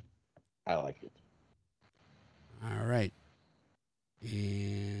money. I like it. All right.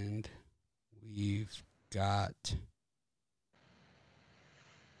 And we've got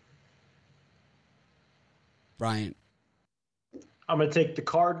Bryant. I'm going to take the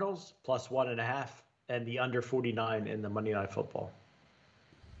Cardinals plus 1.5 and the under 49 in the Monday Night Football.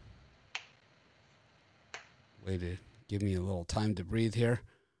 Way to give me a little time to breathe here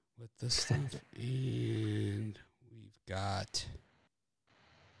with this stuff. And we've got...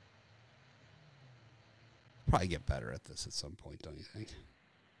 Probably get better at this at some point, don't you think?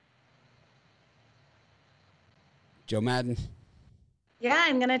 Joe Madden. Yeah,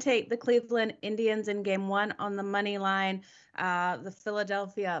 I'm going to take the Cleveland Indians in game 1 on the money line. The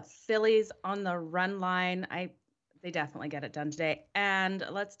Philadelphia Phillies on the run line. They definitely get it done today. And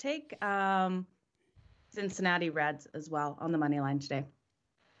let's take Cincinnati Reds as well on the money line today.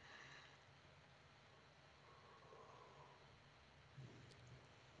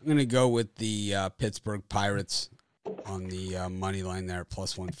 I'm going to go with the Pittsburgh Pirates on the money line there,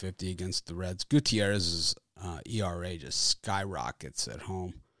 plus 150 against the Reds. Gutierrez's ERA just skyrockets at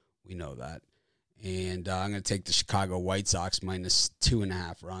home. We know that. And I'm going to take the Chicago White Sox minus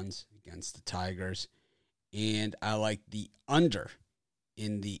 2.5 runs against the Tigers. And I like the under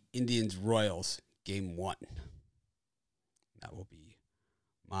in the Indians-Royals game 1. That will be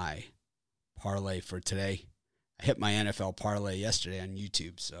my parlay for today. I hit my NFL parlay yesterday on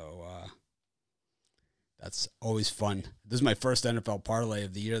YouTube, so that's always fun. This is my first NFL parlay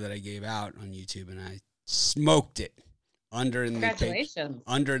of the year that I gave out on YouTube, and I smoked it. Under in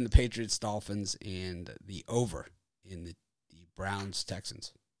the Patriots Dolphins and the over in the Browns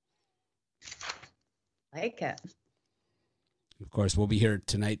Texans. Like it. Of course, we'll be here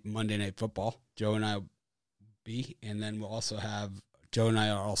tonight, Monday Night Football. Joe and I will be, and then we'll also have Joe and I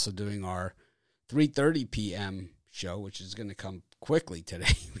are also doing our 3:30 p.m. show, which is going to come quickly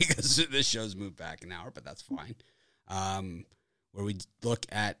today because this show's moved back an hour, but that's fine. Where we look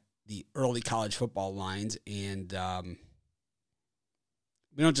at the early college football lines, and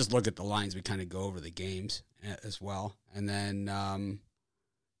we don't just look at the lines, we kind of go over the games as well. And then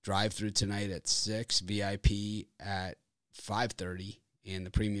drive through tonight at 6, VIP at 5:30, and the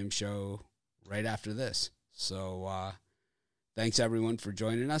premium show right after this. So thanks, everyone, for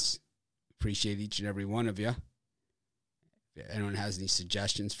joining us. Appreciate each and every one of you. If anyone has any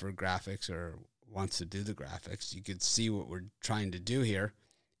suggestions for graphics or wants to do the graphics, you could see what we're trying to do here,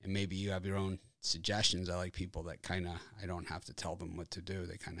 and maybe you have your own suggestions. I like people that kind of, I don't have to tell them what to do.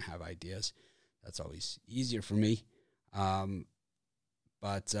 They kind of have ideas. That's always easier for me.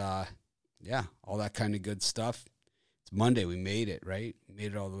 But yeah, all that kind of good stuff. It's Monday. We made it, right? We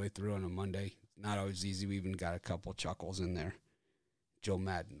made it all the way through on a Monday. Not always easy. We even got a couple chuckles in there. Joe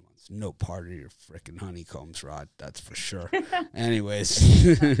Madden wants no part of your frickin' honeycombs, Rod. That's for sure. Anyways,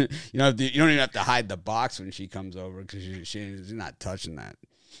 you don't even have to hide the box when she comes over because she's not touching that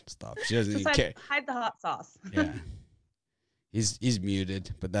stuff. She doesn't even care. Hide the hot sauce. Yeah, he's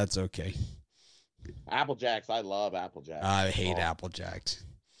muted, but that's okay. Apple Jacks, I love Apple Jacks. I hate Apple Jacks.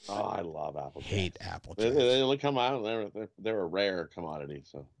 Oh, I love Apple Jacks. Hate Apple Jacks. They only come out, and they're a rare commodity.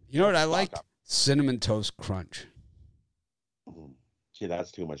 So you know what I like? Cinnamon Toast Crunch. Gee,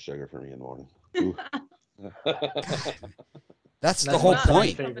 that's too much sugar for me in the morning. That's the whole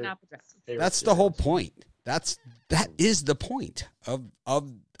point. That's the whole point. That is the point of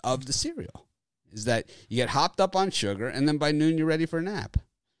the cereal, is that you get hopped up on sugar, and then by noon you're ready for a nap.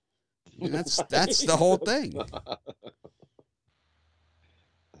 And that's the whole thing.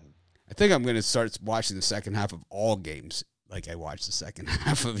 I think I'm going to start watching the second half of all games like I watched the second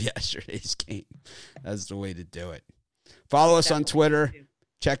half of yesterday's game. That's the way to do it. Follow us on Twitter.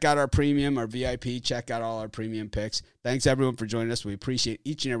 Check out our premium, our VIP. Check out all our premium picks. Thanks, everyone, for joining us. We appreciate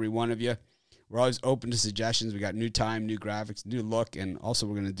each and every one of you. We're always open to suggestions. We got new time, new graphics, new look, and also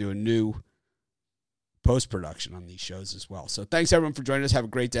we're going to do a new post-production on these shows as well. So thanks, everyone, for joining us. Have a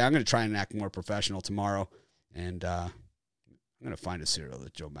great day. I'm going to try and act more professional tomorrow, and I'm going to find a cereal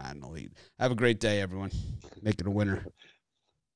that Joe Madden will eat. Have a great day, everyone. Make it a winner.